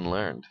think lesson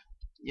learned.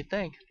 You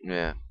think?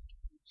 Yeah.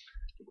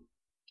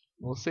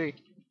 We'll see.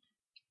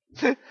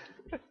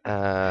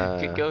 Uh,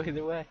 Could go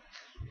either way.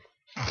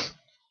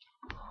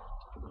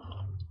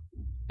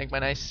 Like my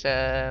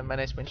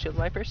nice windshield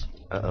wipers.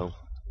 Uh-oh.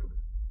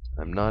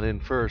 I'm not in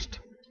first.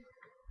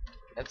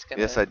 That's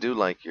gonna. Yes, I do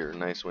like your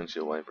nice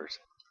windshield wipers.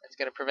 That's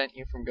going to prevent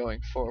you from going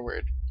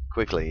forward.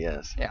 Quickly,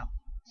 yes. Yeah.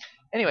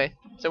 Anyway,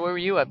 so what were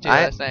you up to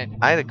last night?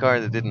 I had a car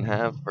that didn't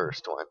have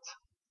first once.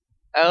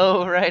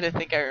 Oh, right. I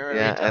think I remember.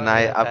 Yeah, you telling and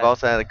me about I've that.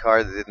 also had a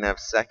car that didn't have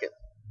second.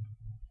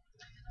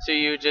 So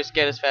you would just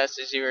get as fast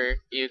as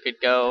you could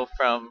go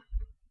from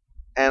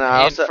And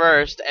I also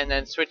first, and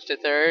then switch to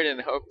third,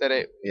 and hope that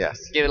it yes,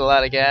 give it a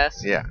lot of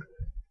gas. yeah.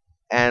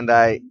 And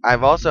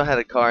I've also had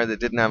a car that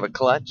didn't have a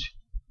clutch.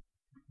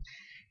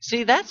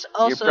 See, that's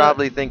also You're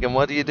probably thinking,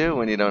 what do you do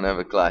when you don't have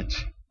a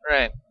clutch?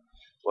 right.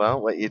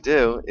 Well, what you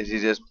do is you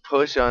just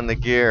push on the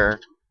gear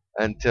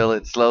until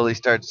it slowly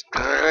starts,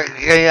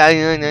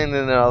 and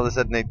then all of a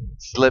sudden it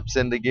slips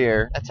into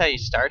gear. That's how you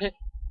start it.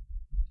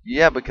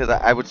 Yeah, because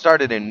I would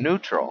start it in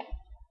neutral.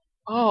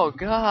 Oh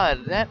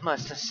God, that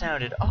must have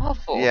sounded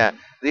awful. Yeah.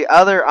 The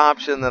other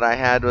option that I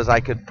had was I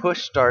could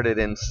push start it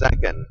in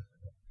second,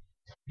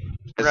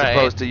 as Right.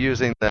 opposed to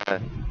using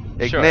the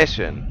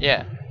ignition.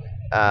 Yeah.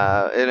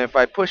 And if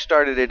I push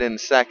started it in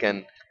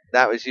second,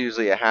 that was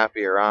usually a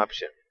happier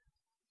option.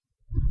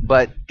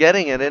 But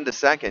getting it into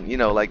second,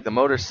 like the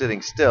motor's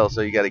sitting still,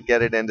 so you got to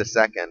get it into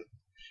second.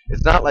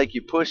 It's not like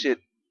you push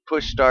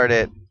start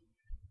it,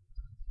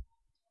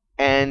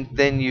 and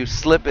then you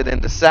slip it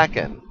into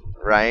second,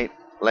 right?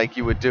 Like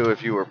you would do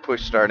if you were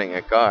push starting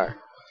a car.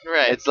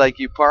 Right. It's like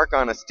you park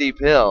on a steep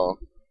hill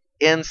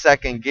in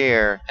second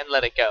gear. And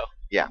let it go.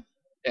 Yeah.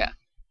 Yeah.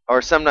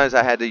 Or sometimes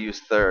I had to use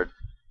third.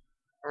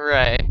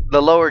 Right.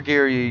 The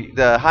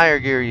higher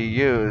gear you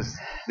use,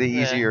 the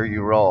Yeah. easier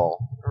you roll,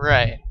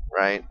 Right.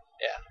 right?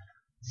 Yeah.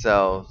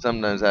 So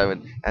sometimes I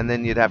would, and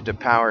then you'd have to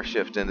power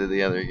shift into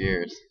the other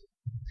gears.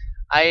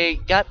 I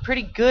got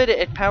pretty good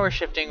at power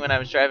shifting when I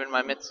was driving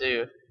my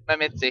Mitzi.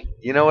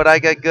 You know what I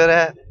got good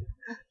at?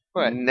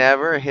 What?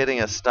 Never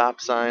hitting a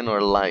stop sign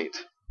or light.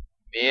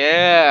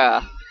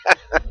 Yeah.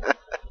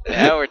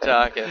 Now we're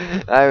talking.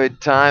 I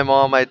would time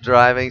all my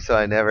driving so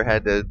I never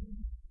had to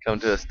come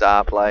to a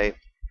stoplight,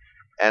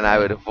 and I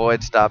would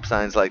avoid stop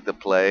signs like the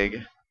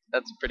plague.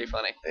 That's pretty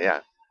funny. Yeah.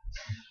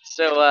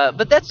 So,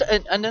 but that's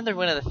another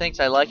one of the things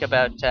I like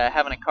about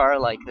having a car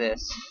like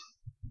this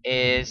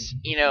is,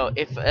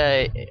 if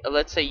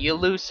let's say you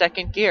lose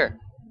second gear,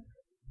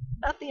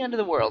 not the end of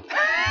the world.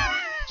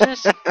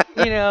 Just,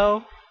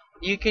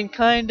 you can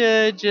kind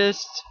of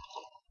just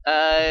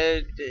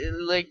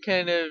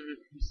kind of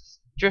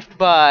drift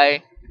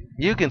by.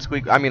 You can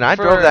squeak. I mean, I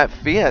drove that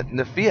Fiat, and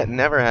the Fiat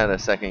never had a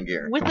second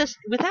gear.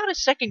 Without a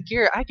second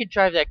gear, I could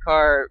drive that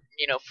car,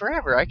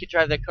 forever. I could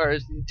drive that car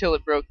until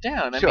it broke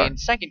down. Sure. I mean,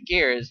 second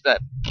gear is that,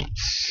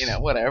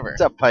 whatever.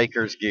 It's a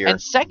piker's gear.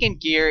 And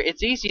second gear,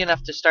 it's easy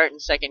enough to start in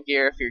second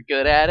gear if you're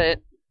good at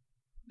it,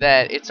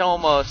 that it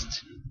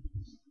almost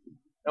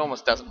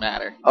doesn't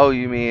matter. Oh,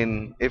 you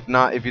mean if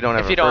you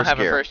don't have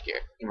a first gear?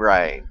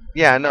 Right.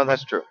 Yeah. No,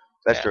 that's true.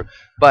 That's Yeah. true.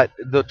 But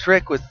the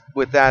trick with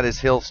that is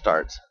hill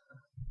starts.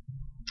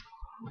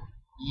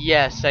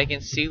 Yes, I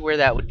can see where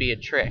that would be a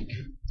trick.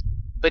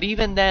 But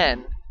even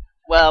then,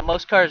 well,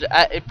 most cars,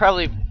 it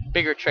probably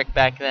bigger trick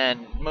back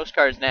then. Most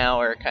cars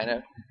now are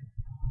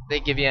they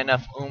give you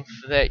enough oomph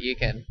that you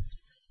can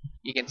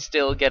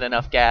still get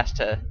enough gas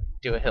to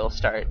do a hill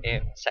start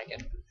in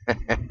second.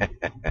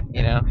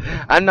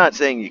 I'm not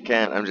saying you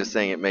can't. I'm just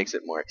saying it makes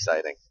it more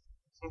exciting.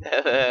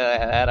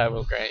 That I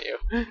will grant you.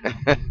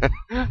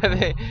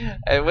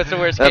 What's the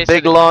worst case? A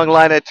big long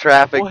line of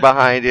traffic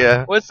behind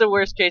you. What's the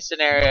worst case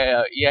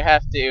scenario? You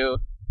have to,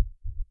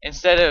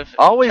 instead of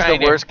always the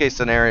worst case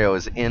scenario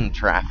is in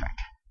traffic.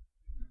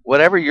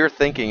 Whatever you're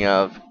thinking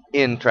of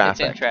in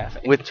traffic. It's in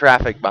traffic. With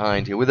traffic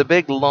behind you, with a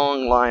big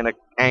long line of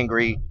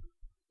angry,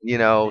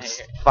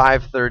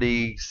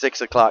 5:30,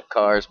 6 o'clock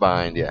cars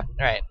behind you.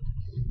 Right.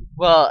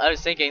 Well, I was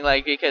thinking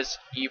because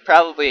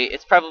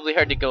it's probably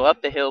hard to go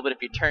up the hill, but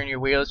if you turn your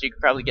wheels, you could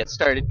probably get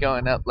started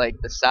going up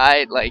the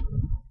side,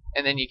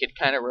 and then you could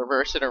kind of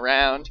reverse it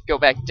around, go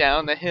back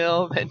down the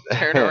hill, then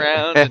turn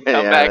around and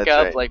come back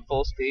up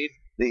full speed.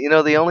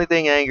 The only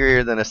thing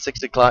angrier than a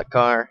 6 o'clock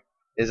car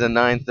is a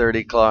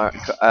 9:30 car,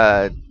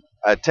 a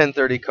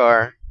 10:30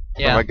 car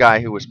from a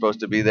guy who was supposed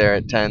to be there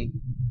at 10.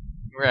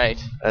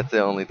 Right. That's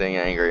the only thing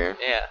angrier.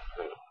 Yeah.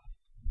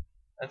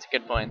 That's a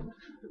good point.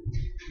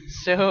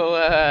 So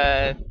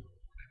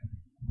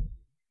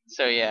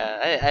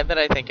yeah,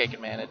 I think I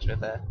can manage with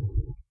that.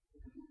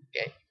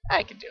 Okay,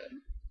 I can do it.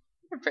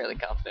 I'm fairly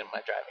confident in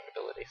my driving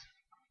abilities.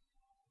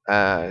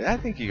 I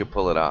think you could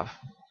pull it off.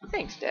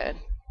 Thanks, Dad.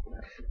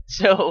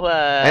 So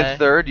and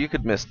third, you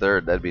could miss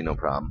third. That'd be no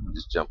problem.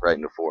 Just jump right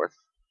into fourth.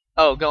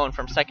 Oh, going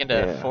from second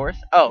to fourth?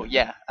 Oh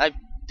yeah, I've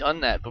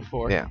done that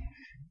before. Yeah.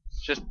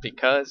 Just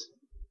because.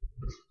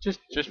 Just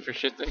for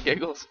shits and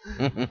giggles.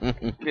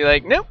 Be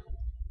like, nope.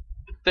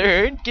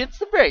 Third gets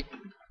the break.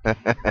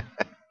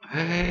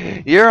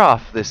 You're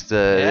off this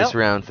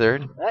round,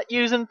 third. Not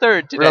using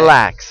third today.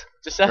 Relax.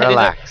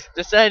 Relax.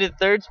 Decided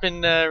third's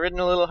been ridden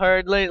a little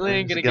hard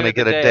lately. Gonna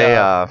get a day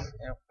off.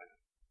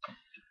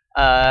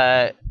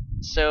 Yep.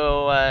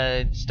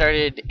 So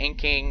started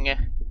inking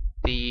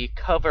the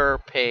cover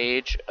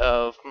page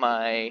of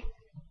my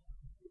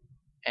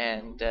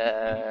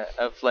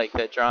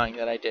the drawing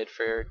that I did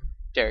for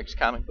Derek's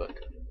comic book.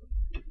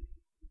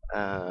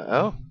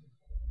 Oh.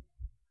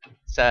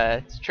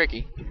 It's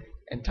tricky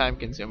and time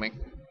consuming.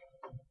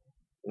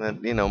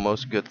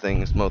 Most good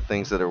things, most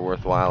things that are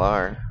worthwhile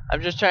are.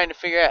 I'm just trying to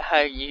figure out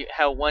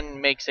how one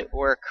makes it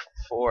work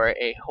for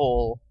a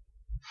whole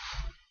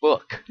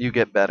book. You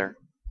get better.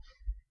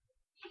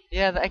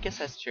 Yeah, I guess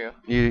that's true.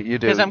 You do.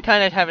 Because I'm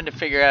kind of having to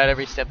figure out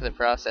every step of the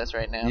process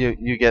right now.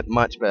 You get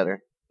much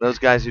better. Those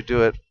guys who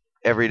do it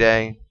every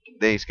day,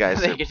 these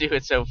guys, they can do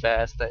it so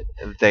fast that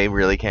they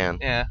really can.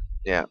 Yeah.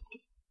 Yeah.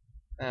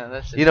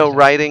 That's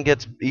writing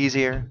gets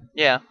easier.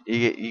 Yeah.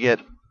 You get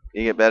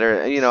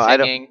better.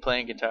 Singing,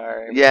 playing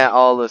guitar. Yeah,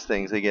 all those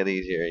things, they get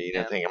easier.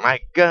 Yeah. Thinking,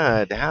 my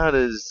God, how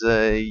does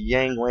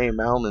Yang Wei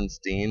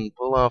Malmenstein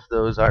pull off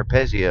those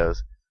arpeggios?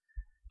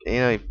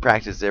 You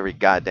practice every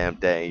goddamn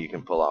day. You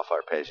can pull off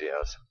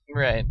arpeggios.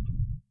 Right.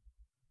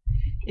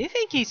 Do you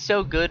think he's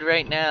so good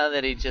right now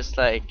that he just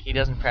he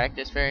doesn't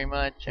practice very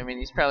much? I mean,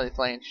 he's probably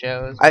playing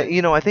shows.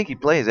 I think he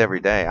plays every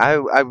day.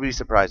 I'd be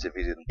surprised if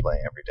he didn't play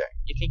every day.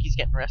 You think he's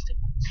getting rusty?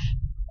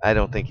 I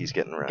don't think he's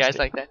getting rusty. Guys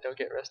like that don't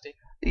get rusty.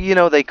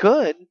 They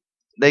could.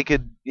 They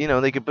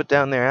could put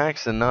down their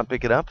axe and not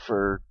pick it up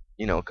for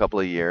a couple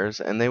of years,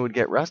 and they would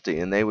get rusty,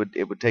 and it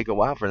would take a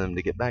while for them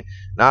to get back.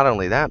 Not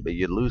only that, but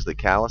you'd lose the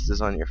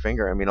calluses on your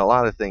finger. I mean, a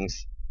lot of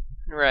things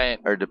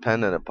are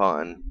dependent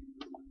upon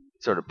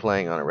sort of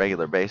playing on a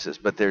regular basis,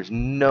 but there's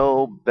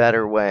no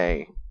better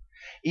way.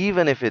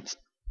 Even if it's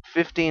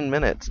 15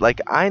 minutes,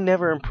 I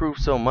never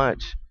improved so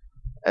much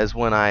as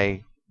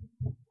when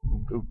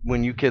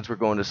you kids were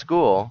going to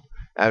school.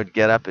 I would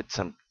get up at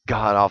some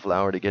god awful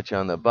hour to get you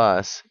on the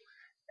bus,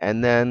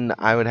 and then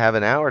I would have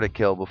an hour to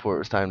kill before it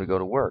was time to go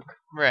to work.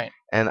 Right.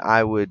 And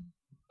I would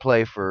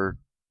play for,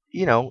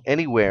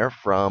 anywhere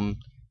from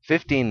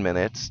 15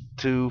 minutes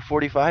to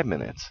 45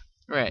 minutes.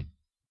 Right.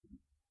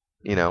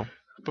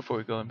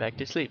 Before going back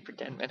to sleep for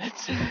 10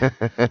 minutes.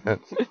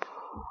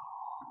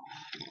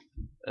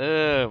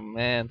 Oh,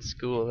 man,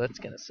 school, that's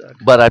going to suck.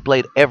 But I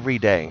played every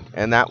day,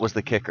 and that was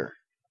the kicker.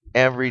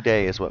 Every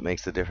day is what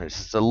makes the difference.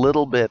 It's a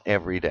little bit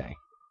every day.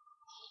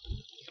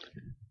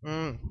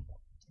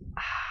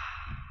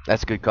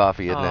 That's good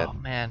coffee, isn't it? Oh,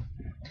 man.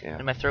 Yeah.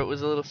 And my throat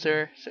was a little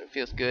sore, so it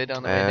feels good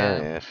on the way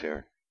down. Yeah,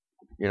 sure.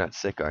 You're not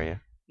sick, are you?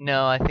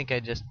 No, I think I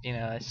just,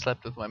 I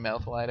slept with my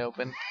mouth wide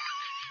open.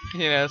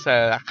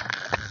 So...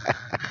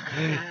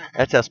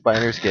 That's how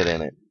spiders get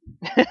in it.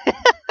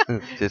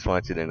 Just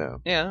want you to know.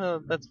 Yeah,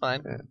 well, that's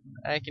fine. Yeah.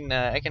 I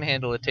can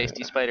handle a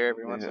tasty spider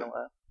every once in a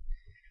while.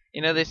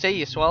 They say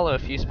you swallow a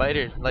few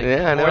spiders, I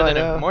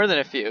know. more than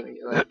a few,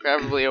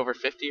 probably over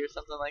 50 or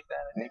something like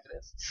that. I think it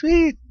is.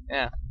 Sweet.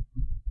 Yeah.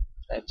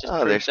 That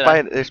just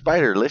they're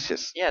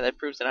spider-licious. Yeah, that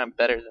proves that I'm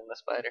better than the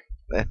spider.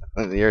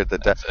 You're at the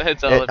top.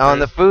 That's all on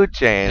the food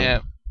chain. Yeah.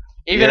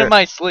 Even in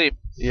my sleep.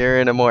 You're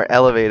in a more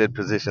elevated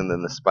position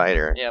than the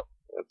spider. Yep.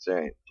 That's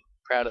right.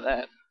 Proud of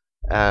that.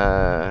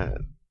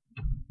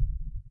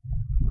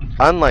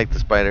 Unlike the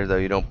spider, though,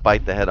 you don't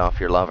bite the head off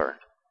your lover.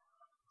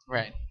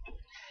 Right.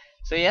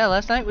 So yeah,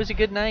 last night was a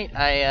good night.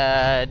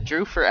 I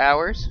drew for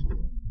hours.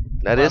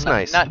 That is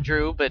nice. Not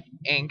drew, but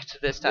inked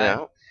this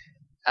time.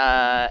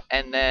 Yeah.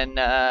 And then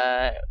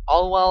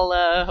all while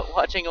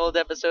watching old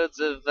episodes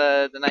of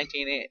the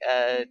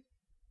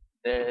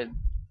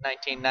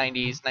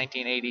 1990s,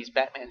 1980s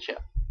Batman show.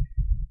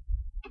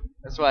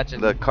 I was watching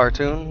the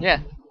cartoon. Yeah.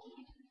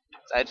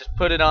 So I just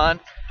put it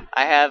on.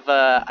 I have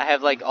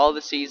all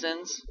the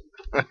seasons.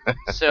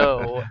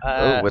 So.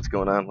 What's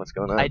going on?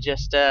 I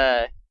just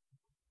I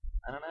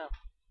don't know.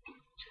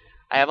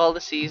 I have all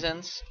the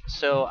seasons,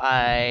 so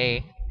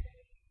I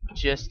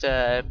just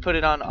put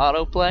it on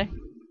autoplay.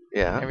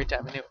 Yeah. Every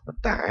time I knew.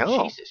 What the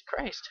hell? Jesus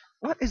Christ.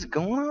 What is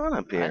going on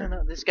up here? I don't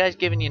know. This guy's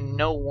giving you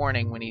no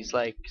warning when he's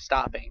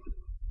stopping.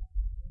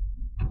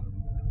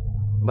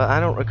 But I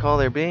don't recall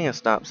there being a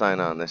stop sign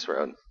on this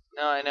road.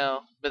 No, I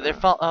know. But they're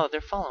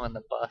following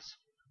the bus.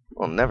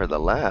 Well,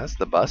 nevertheless,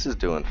 the bus is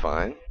doing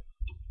fine.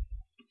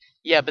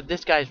 Yeah, but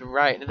this guy's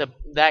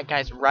that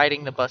guy's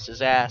riding the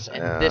bus's ass,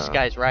 and this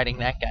guy's riding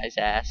that guy's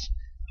ass.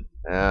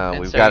 Oh,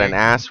 we've got an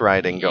ass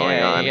riding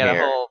going on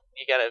here.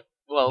 You got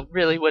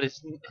really what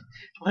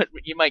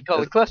you might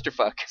call a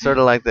clusterfuck. Sort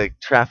of like the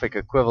traffic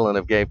equivalent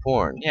of gay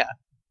porn. Yeah.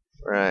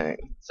 Right.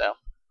 So.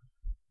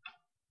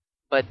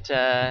 But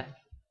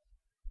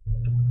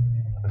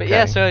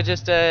yeah, so I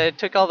just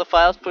took all the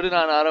files, put it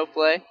on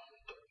autoplay,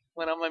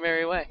 went on my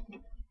merry way.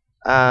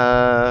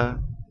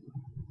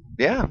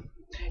 Yeah.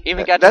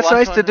 Even got That's to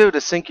watch nice to do, to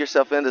sink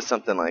yourself into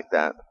something like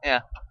that.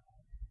 Yeah.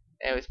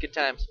 It was good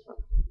times.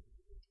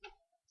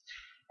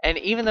 And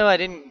even though I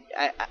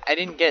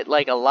didn't get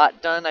a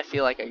lot done, I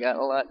feel like I got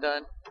a lot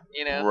done,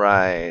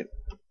 Right.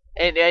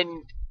 And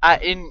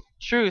in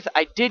truth,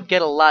 I did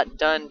get a lot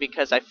done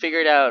because I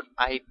figured out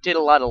I did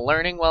a lot of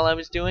learning while I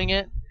was doing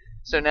it.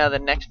 So now the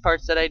next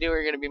parts that I do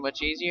are going to be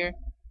much easier.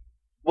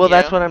 Well,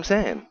 that's what I'm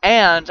saying.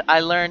 And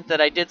I learned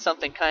that I did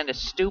something kind of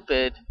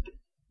stupid.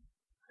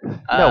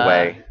 No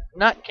way.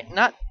 Not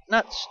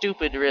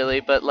stupid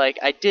really, but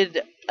I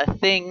did a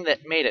thing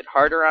that made it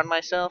harder on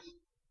myself.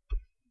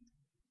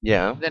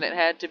 Yeah. than it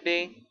had to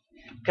be.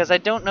 Because I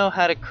don't know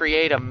how to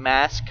create a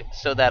mask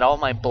so that all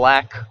my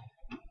black,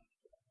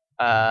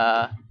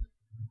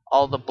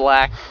 all the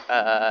black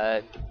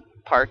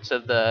parts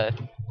of the,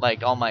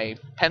 like all my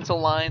pencil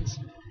lines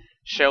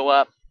show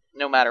up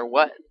no matter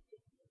what.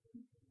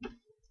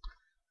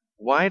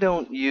 Why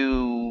don't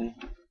you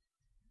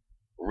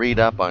read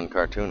up on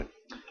cartooning?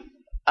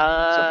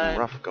 Something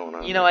rough going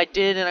on. I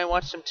did, and I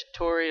watched some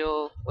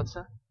tutorial. What's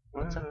that?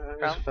 I just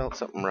problem? felt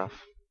something rough.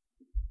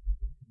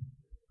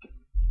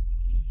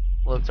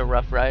 Well, it's a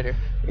Rough Rider.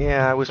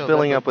 Yeah, I was So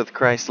filling that up with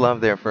Christ's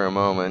love there for a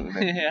moment.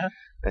 Yeah,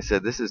 I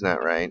said, this is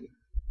not right.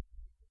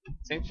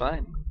 seems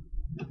fine.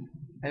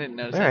 I didn't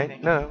notice All right.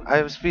 anything. No,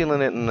 I was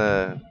feeling it in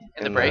the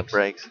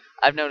breaks?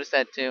 I've noticed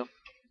that too.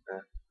 Yeah.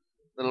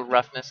 Little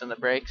roughness in the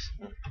brakes.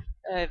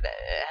 It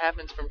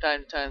happens from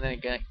time to time, then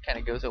it kind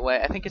of goes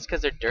away. I think it's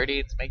because they're dirty.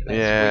 It's making that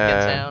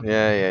squeaking sound.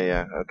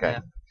 Yeah. Okay. Yeah.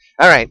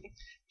 All right.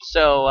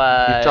 So,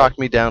 You talked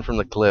me down from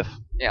the cliff.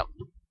 Yeah.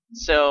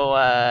 So,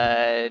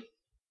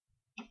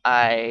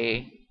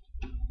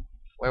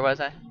 where was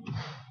I?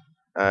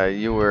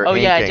 You were. Oh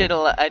yeah, inking.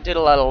 I did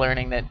a lot of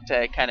learning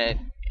that kind of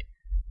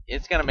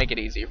it's gonna make it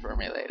easier for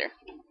me later.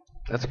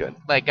 That's good.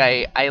 Like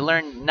I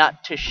learned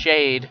not to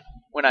shade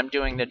when I'm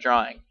doing the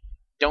drawing.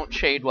 Don't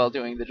shade while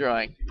doing the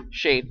drawing.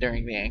 Shade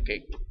during the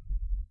inking.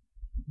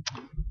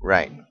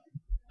 Right.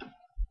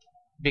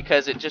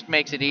 Because it just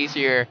makes it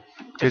easier.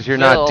 Because you're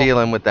not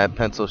dealing with that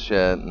pencil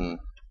shit and.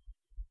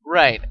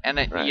 Right, and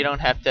Right. you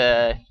don't have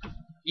to.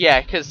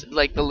 Yeah, because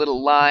like the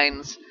little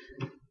lines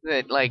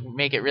that like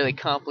make it really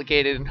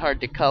complicated and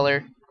hard to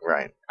color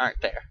Right.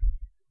 aren't there.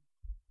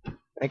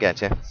 I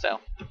gotcha. So,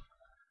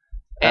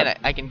 and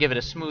I can give it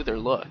a smoother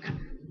look.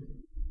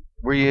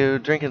 Were you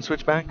drinking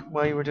Switchback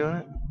while you were doing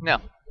it? No.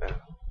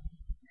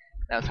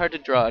 Now it's hard to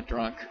draw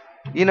drunk.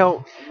 You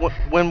know,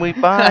 when we I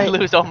buy.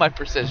 lose all my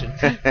precision.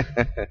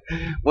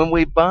 When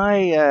we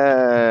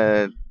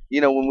buy.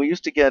 When we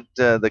used to get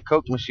the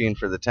Coke machine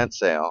for the tent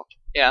sale.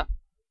 Yeah.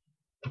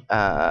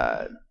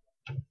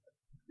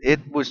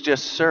 It was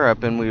just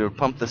syrup, and we would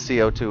pump the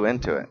CO2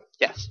 into it.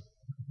 Yes.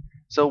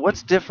 So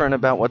what's different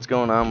about what's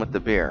going on with the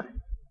beer?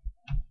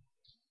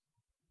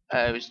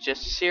 It was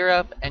just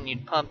syrup, and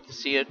you'd pump the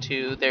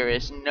CO2. There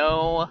is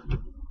no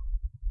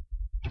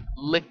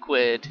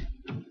liquid.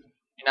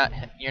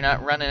 You're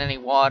not running any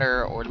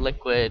water or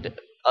liquid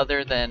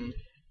other than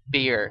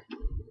beer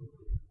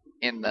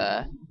in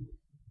the.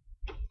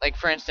 Like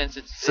for instance,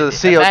 So the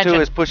CO2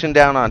 is pushing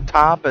down on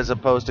top as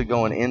opposed to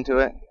going into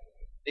it?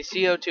 The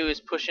CO2 is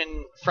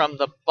pushing from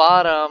the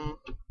bottom,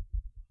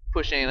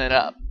 pushing it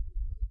up.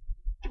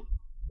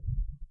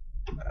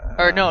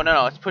 Or no,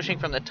 it's pushing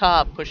from the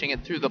top, pushing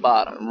it through the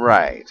bottom.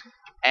 Right.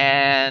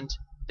 And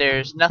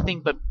there's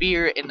nothing but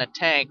beer in the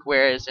tank,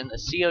 whereas in the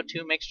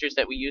CO2 mixtures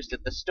that we used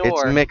at the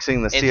store, It's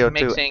mixing the CO2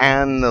 mixing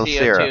and the CO2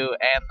 syrup.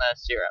 and the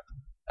syrup.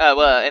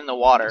 Well, in the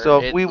water.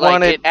 So if we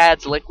wanted, it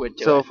adds liquid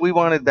to it. So if we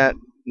wanted that,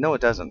 no,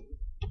 it doesn't.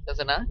 Does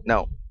it not?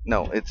 No,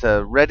 it's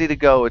ready to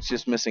go. It's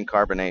just missing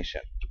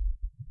carbonation.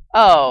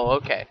 Oh,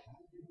 okay.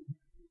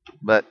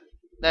 But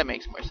that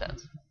makes more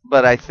sense.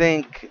 But I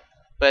think.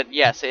 But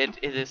yes,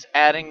 it is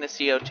adding the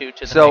CO2 to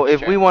the So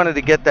mixture. if we wanted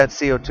to get that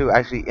CO2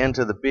 actually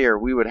into the beer,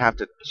 we would have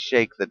to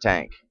shake the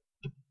tank.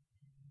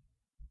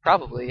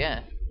 Probably,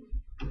 yeah.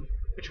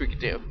 Which we could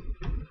do.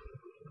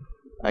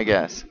 I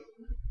guess.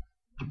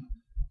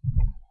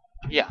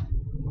 Yeah.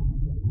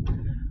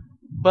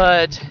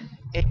 But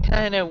it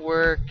kind of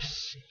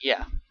works.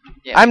 Yeah.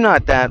 I'm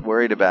not that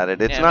worried about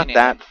it. It's not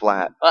that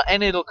flat. Well,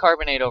 and it'll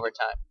carbonate over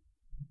time.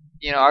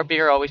 Our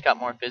beer always got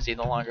more fizzy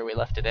the longer we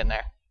left it in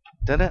there.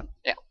 Did it?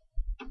 Yeah.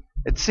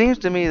 It seems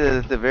to me that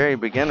at the very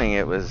beginning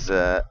it was,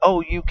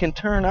 you can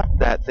turn up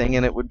that thing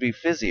and it would be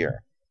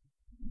fizzier.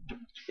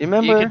 You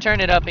remember? You can turn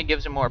it up and it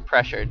gives it more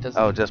pressure. It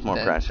doesn't, just more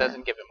pressure. It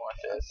doesn't give it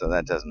more fizz. So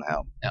that doesn't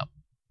help. No.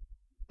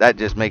 That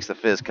just makes the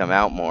fizz come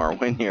out more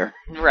when you're...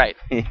 Right.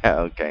 Yeah,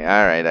 okay.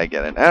 All right, I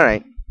get it. All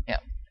right. Yeah.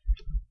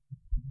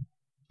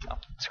 So.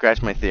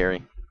 Scratch my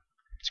theory.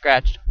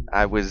 Scratched.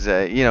 I was,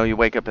 you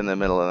wake up in the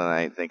middle of the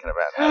night thinking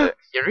about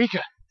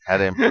Eureka! How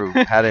to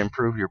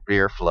improve your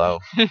beer flow.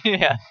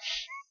 Yeah.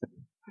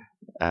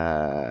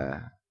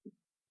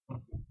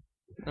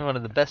 One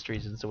of the best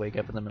reasons to wake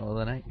up in the middle of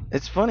the night.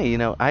 It's funny,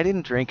 I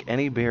didn't drink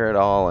any beer at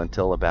all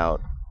until about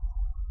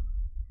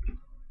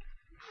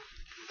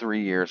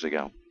 3 years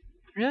ago.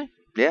 Really?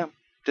 Yeah.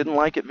 Didn't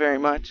like it very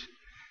much.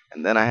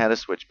 And then I had a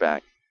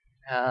switchback.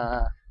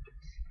 And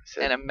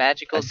a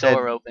magical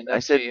door opened up I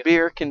said, to you.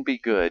 Beer can be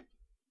good.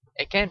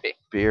 It can be.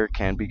 Beer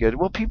can be good.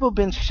 Well, people have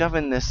been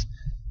shoving this,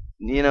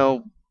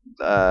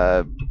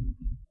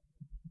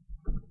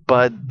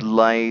 Bud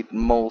Light,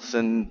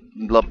 Molson,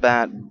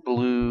 Labatt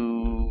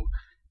Blue,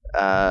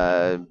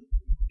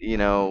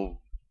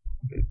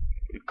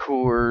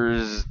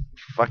 Coors,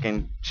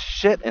 fucking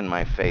shit in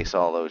my face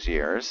all those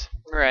years.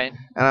 Right.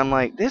 And I'm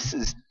like, this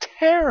is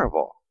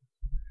terrible.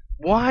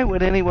 Why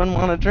would anyone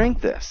want to drink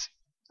this?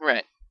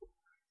 Right.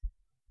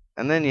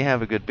 And then you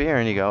have a good beer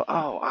and you go,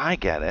 oh, I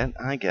get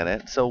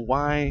it. So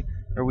why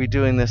are we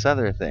doing this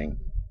other thing?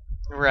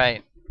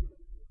 Right.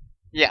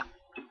 Yeah.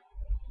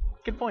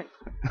 Good point.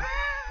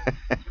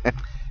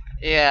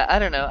 Yeah, I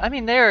don't know. I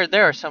mean, there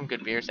are some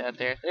good beers out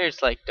there.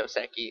 There's like Dos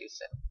Equis.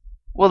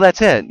 Well, that's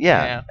it.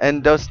 Yeah, Yeah.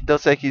 and Dos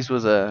Equis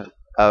was a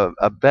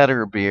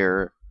better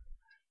beer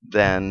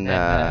than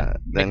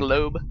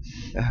Michelob.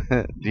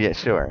 yeah,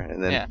 sure,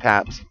 and then Yeah.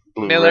 Pabst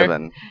Blue Miller.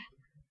 Ribbon,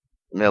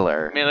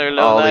 Miller,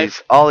 Low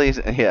Life. all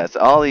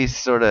these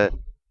sort of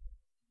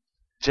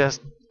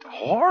just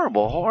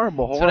horrible.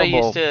 That's what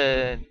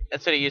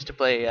I used to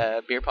play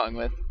beer pong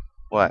with.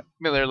 What?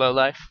 Miller Low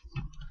Life.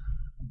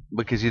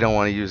 Because you don't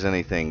want to use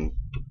anything,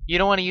 You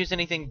don't want to use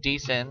anything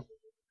decent.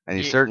 and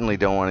you certainly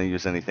don't want to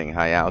use anything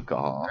high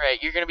alcohol. Right,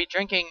 you're going to be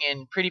drinking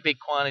in pretty big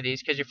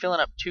quantities because you're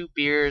filling up 2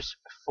 beers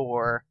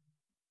for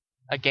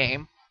a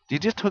game. Do you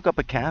just hook up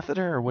a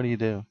catheter, or what do you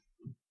do?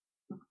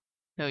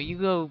 No, you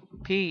go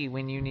pee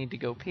when you need to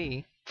go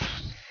pee.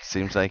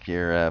 Seems like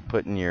you're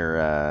putting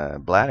your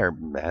bladder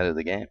ahead of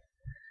the game.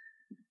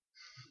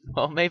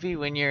 Well, maybe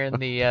when you're in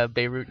the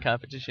Beirut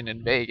competition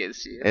in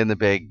Vegas. In the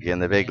big leagues. In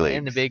the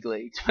big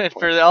leagues. But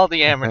for all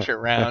the amateur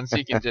rounds,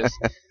 you can just...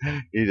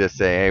 You just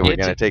say, hey, we're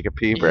going to take a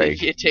pee break.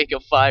 You take a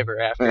 $5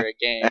 after a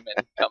game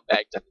and come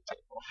back to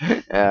the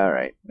table. All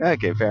right.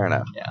 Okay, fair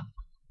enough. Yeah.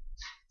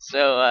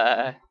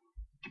 So,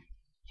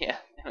 yeah,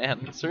 man,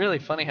 it's really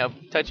funny how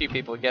touchy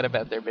people get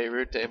about their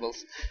Beirut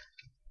tables.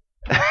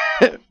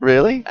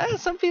 Really?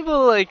 Some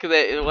people, like,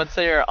 once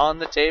they are on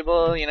the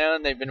table,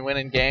 and they've been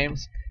winning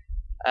games,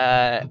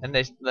 and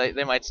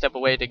they might step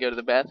away to go to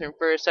the bathroom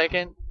for a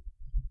second.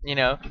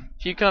 If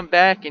you come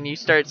back and you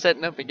start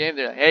setting up a game,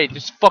 they're like, "Hey,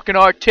 this is fucking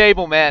our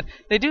table, man."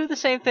 They do the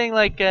same thing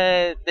like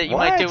that you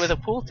might do with a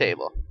pool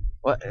table.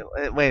 What?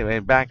 Wait,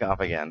 back off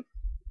again.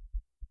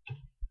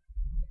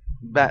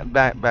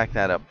 Back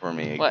that up for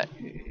me. What?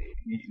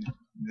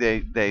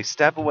 They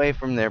step away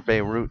from their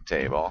Beirut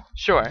table.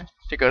 Sure,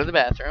 to go to the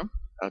bathroom.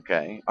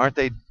 Okay. Aren't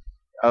they?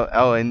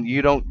 Oh, and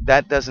you don't.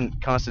 That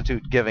doesn't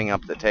constitute giving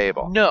up the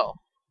table.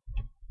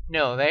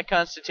 No, that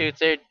constitutes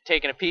they're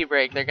taking a pee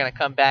break. They're going to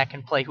come back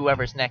and play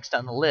whoever's next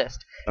on the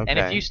list. Okay. And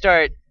if you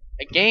start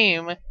a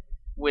game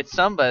with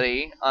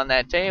somebody on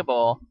that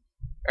table,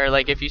 or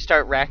like if you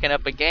start racking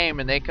up a game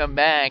and they come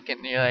back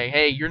and you're like,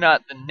 "Hey, you're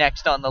not the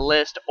next on the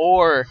list,"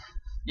 or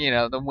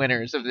the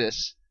winners of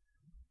this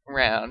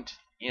round,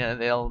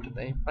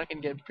 they fucking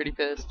get pretty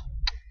pissed.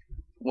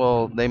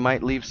 Well, they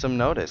might leave some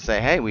notice.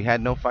 Say, hey, we had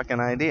no fucking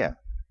idea.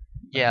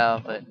 Yeah,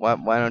 but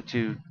why don't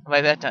you?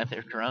 By that time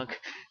they're drunk.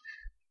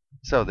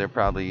 So they're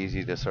probably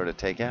easy to sort of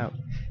take out.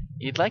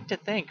 You'd like to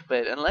think,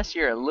 but unless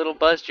you're a little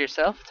buzzed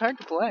yourself, it's hard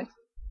to play.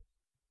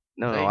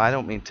 No, I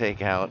don't mean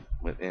take out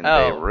in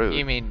Oh, Beirut.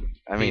 you mean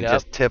I mean beat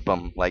just up? tip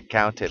them, like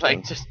cow tipping.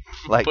 Like just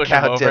like push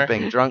 'em cow over.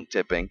 tipping, drunk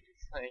tipping.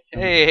 Like,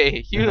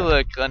 hey, you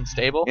look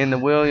unstable. In the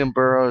William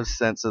Burroughs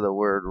sense of the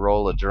word,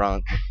 roll a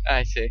drunk.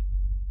 I see.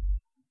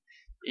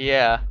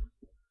 Yeah,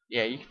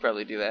 you could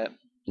probably do that.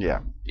 Yeah.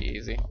 Be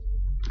easy.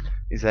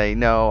 You say,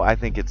 no, I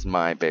think it's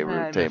my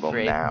Beirut I'm table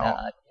afraid now.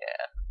 not,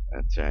 yeah.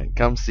 That's right.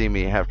 Come see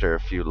me after a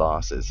few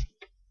losses.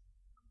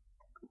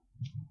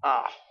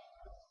 Ah.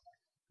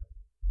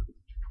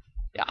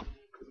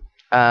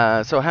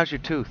 Yeah. So how's your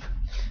tooth?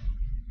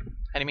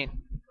 How do you mean?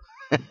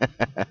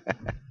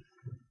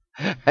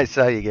 I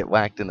saw you get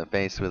whacked in the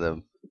face with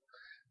a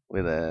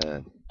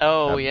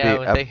Oh,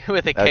 a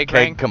with a a keg keg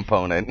ring.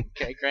 component.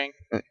 Keg ring.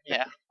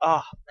 Yeah.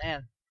 Oh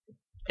man,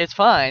 it's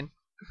fine.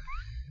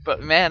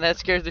 But man, that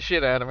scared the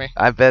shit out of me.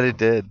 I bet it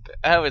did.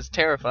 That was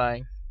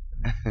terrifying.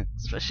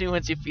 Especially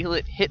once you feel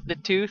it hit the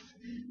tooth,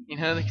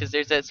 because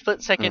there's that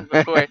split second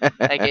before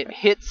like it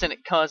hits and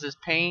it causes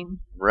pain,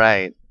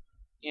 Right.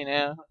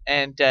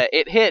 and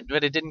it hit,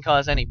 but it didn't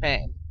cause any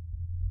pain.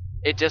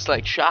 It just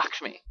like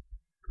shocked me,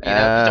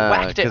 because it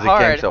whacked it 'cause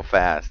hard. it came so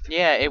fast.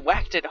 Yeah, it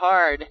whacked it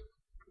hard,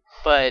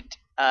 but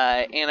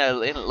in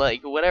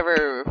like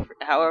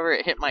however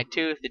it hit my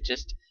tooth,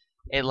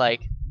 it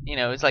like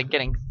it's like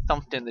getting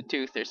thumped in the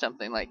tooth or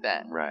something like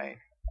that. Right.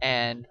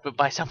 But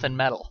by something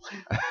metal.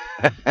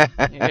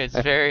 It's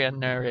very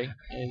unnerving.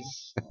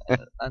 It's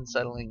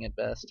unsettling at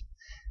best.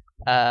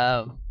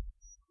 But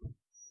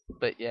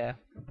yeah,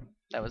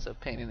 that was a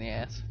pain in the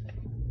ass.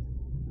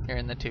 Here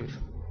in the tooth.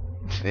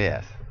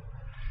 Yes.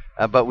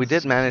 But we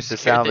did manage to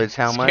salvage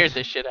how much? Scared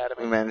the shit out of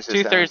me. We managed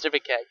to 2/3 of a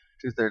keg.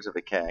 2/3 of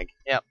a keg.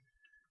 Yep.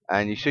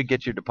 And you should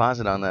get your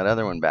deposit on that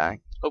other one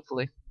back.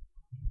 Hopefully.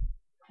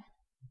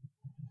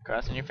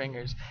 Crossing your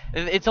fingers.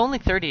 It's only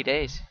 30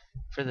 days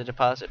for the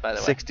deposit, by the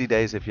way. 60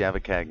 days if you have a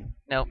keg.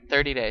 No,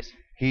 30 days.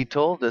 He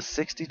told us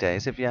 60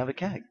 days if you have a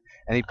keg.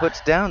 And he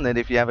puts down that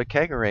if you have a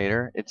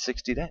kegerator, it's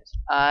 60 days.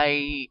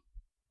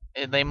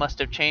 They must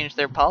have changed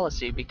their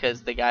policy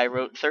because the guy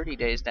wrote 30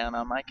 days down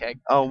on my keg.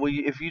 Oh, well,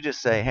 if you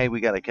just say, hey,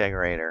 we got a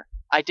kegerator.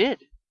 I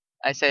did.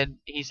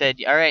 He said,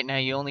 all right, now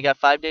you only got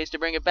 5 days to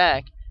bring it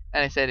back.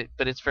 And I said,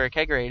 but it's for a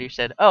kegerator. He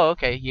said, oh,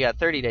 okay, you got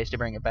 30 days to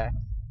bring it back.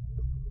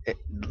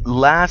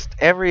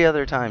 Every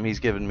other time he's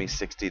given me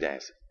 60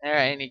 days. All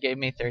right, and he gave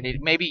me 30.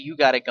 Maybe you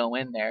got to go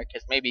in there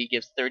because maybe he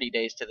gives 30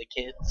 days to the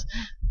kids.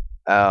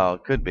 Oh,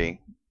 could be.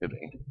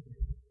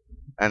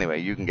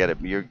 Anyway, you can get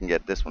it. You can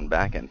get this one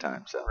back in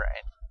time. So.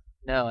 Right.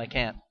 No, I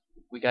can't.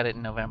 We got it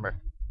in November.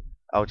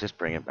 Oh, just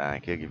bring it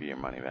back. He'll give you your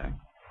money back.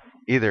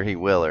 Either he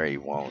will or he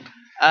won't.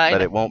 I But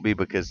know. it won't be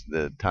because of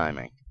the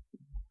timing.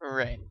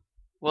 Right.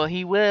 Well,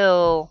 he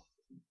will.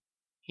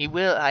 He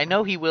will. I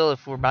know he will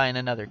if we're buying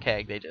another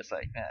keg. They just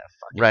like, fuck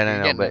it. Right, You're I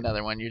know, getting but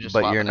another one. You're just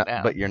but swapping you're it not.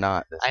 out. But you're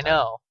not. This I time.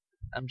 know.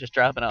 I'm just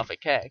dropping off a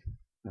keg.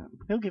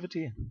 He'll give it to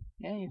you.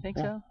 Yeah, you think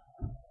Yeah. so?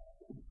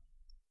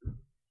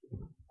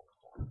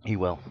 He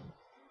will.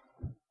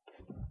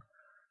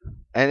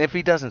 And if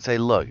he doesn't, say,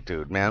 look,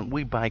 dude, man,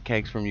 we buy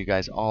kegs from you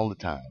guys all the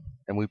time,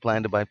 and we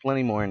plan to buy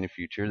plenty more in the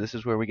future. This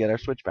is where we get our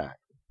switchback.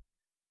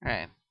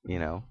 Right. You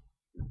know.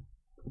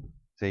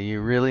 So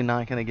you're really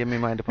not gonna give me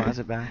my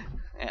deposit back?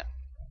 Yeah.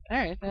 All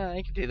right.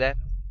 I can do that.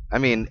 I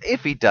mean,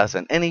 if he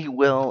doesn't, and he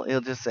will,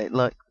 he'll just say,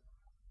 look,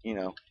 you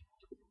know.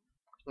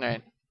 All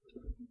right.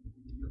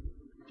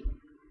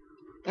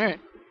 All right.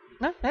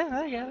 No, yeah,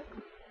 I got it.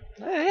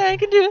 Yeah, I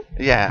can do it.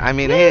 Yeah, I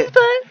mean, Yeah, he, it's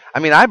fine. I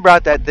mean, I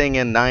brought that thing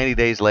in 90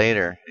 days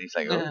later, and he's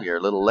like, "Oh, Yeah. you're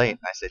a little late." And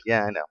I said,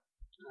 "Yeah, I know.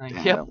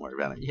 Yep. Don't worry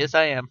about it." Yes,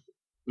 I am.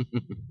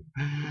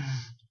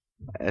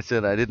 I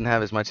said I didn't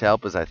have as much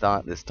help as I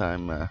thought this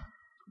time,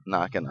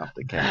 knocking off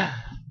the keg.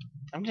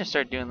 I'm gonna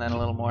start doing that a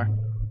little more.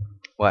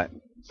 What?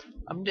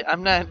 I'm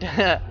not.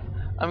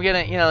 I'm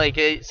gonna,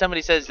 like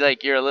somebody says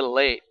like you're a little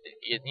late.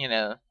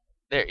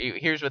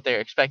 Here's what they're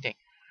expecting.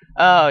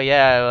 Oh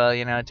yeah, well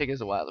it took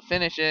us a while to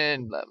finish it.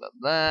 And blah blah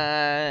blah.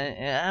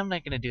 Yeah, I'm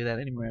not gonna do that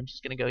anymore. I'm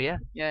just gonna go. Yeah,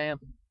 I am.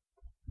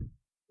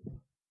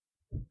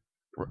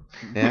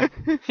 Yeah.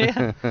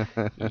 Yeah.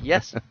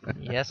 Yes,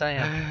 I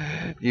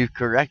am. You've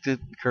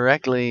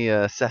correctly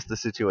assessed the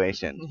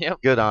situation.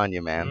 Yep. Good on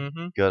you, man.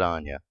 Mm-hmm. Good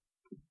on you.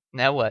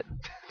 Now what?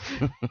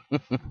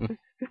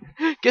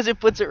 Because it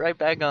puts it right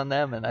back on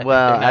them, and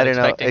Well, think they're not I don't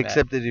know. expecting that.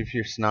 Except that if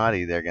you're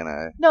snotty, they're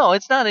gonna. No,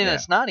 it's not in Yeah. a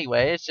snotty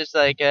way. It's just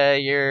like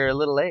you're a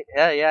little late.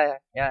 Yeah,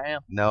 I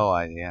am. No,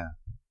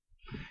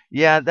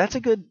 yeah. That's a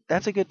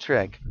good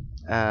trick.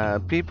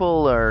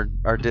 People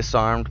are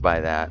disarmed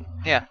by that.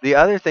 Yeah. The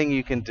other thing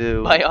you can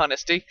do. By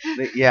honesty.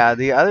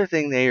 The other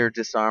thing they are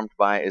disarmed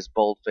by is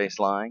bold-faced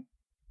lying.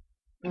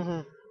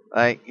 Mm-hmm.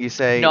 Like you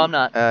say. No, I'm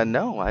not.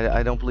 No,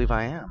 I don't believe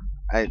I am.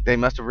 They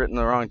must have written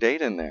the wrong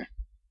date in there.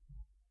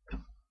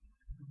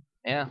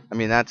 Yeah. I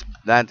mean,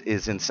 that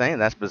is insane.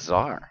 That's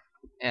bizarre.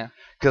 Yeah.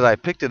 Because I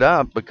picked it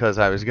up because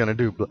I was gonna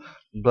do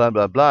blah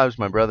blah blah. It was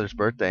my brother's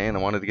birthday, and I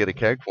wanted to get a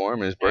keg for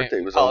him. And his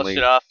birthday was polished only.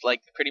 it off like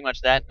pretty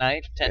much that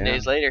night. 10 Yeah.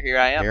 days later, here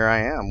I am. Here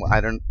I am.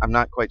 I'm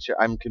not quite sure.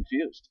 I'm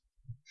confused.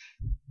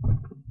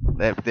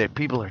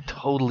 People are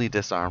totally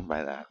disarmed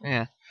by that.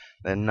 Yeah.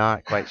 They're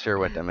not quite sure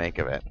what to make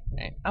of it.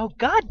 Right. Oh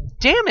god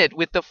damn it!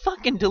 With the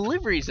fucking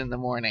deliveries in the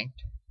morning.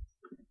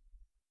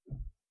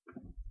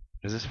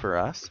 Is this for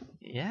us?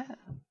 Yeah.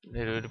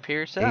 It would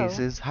appear so.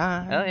 Aces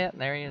high. Oh yeah,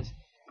 there he is.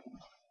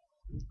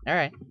 All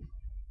right.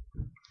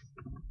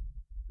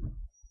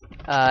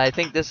 I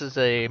think this is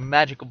a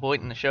magical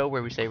point in the show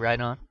where we say right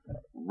on.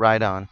 Right on.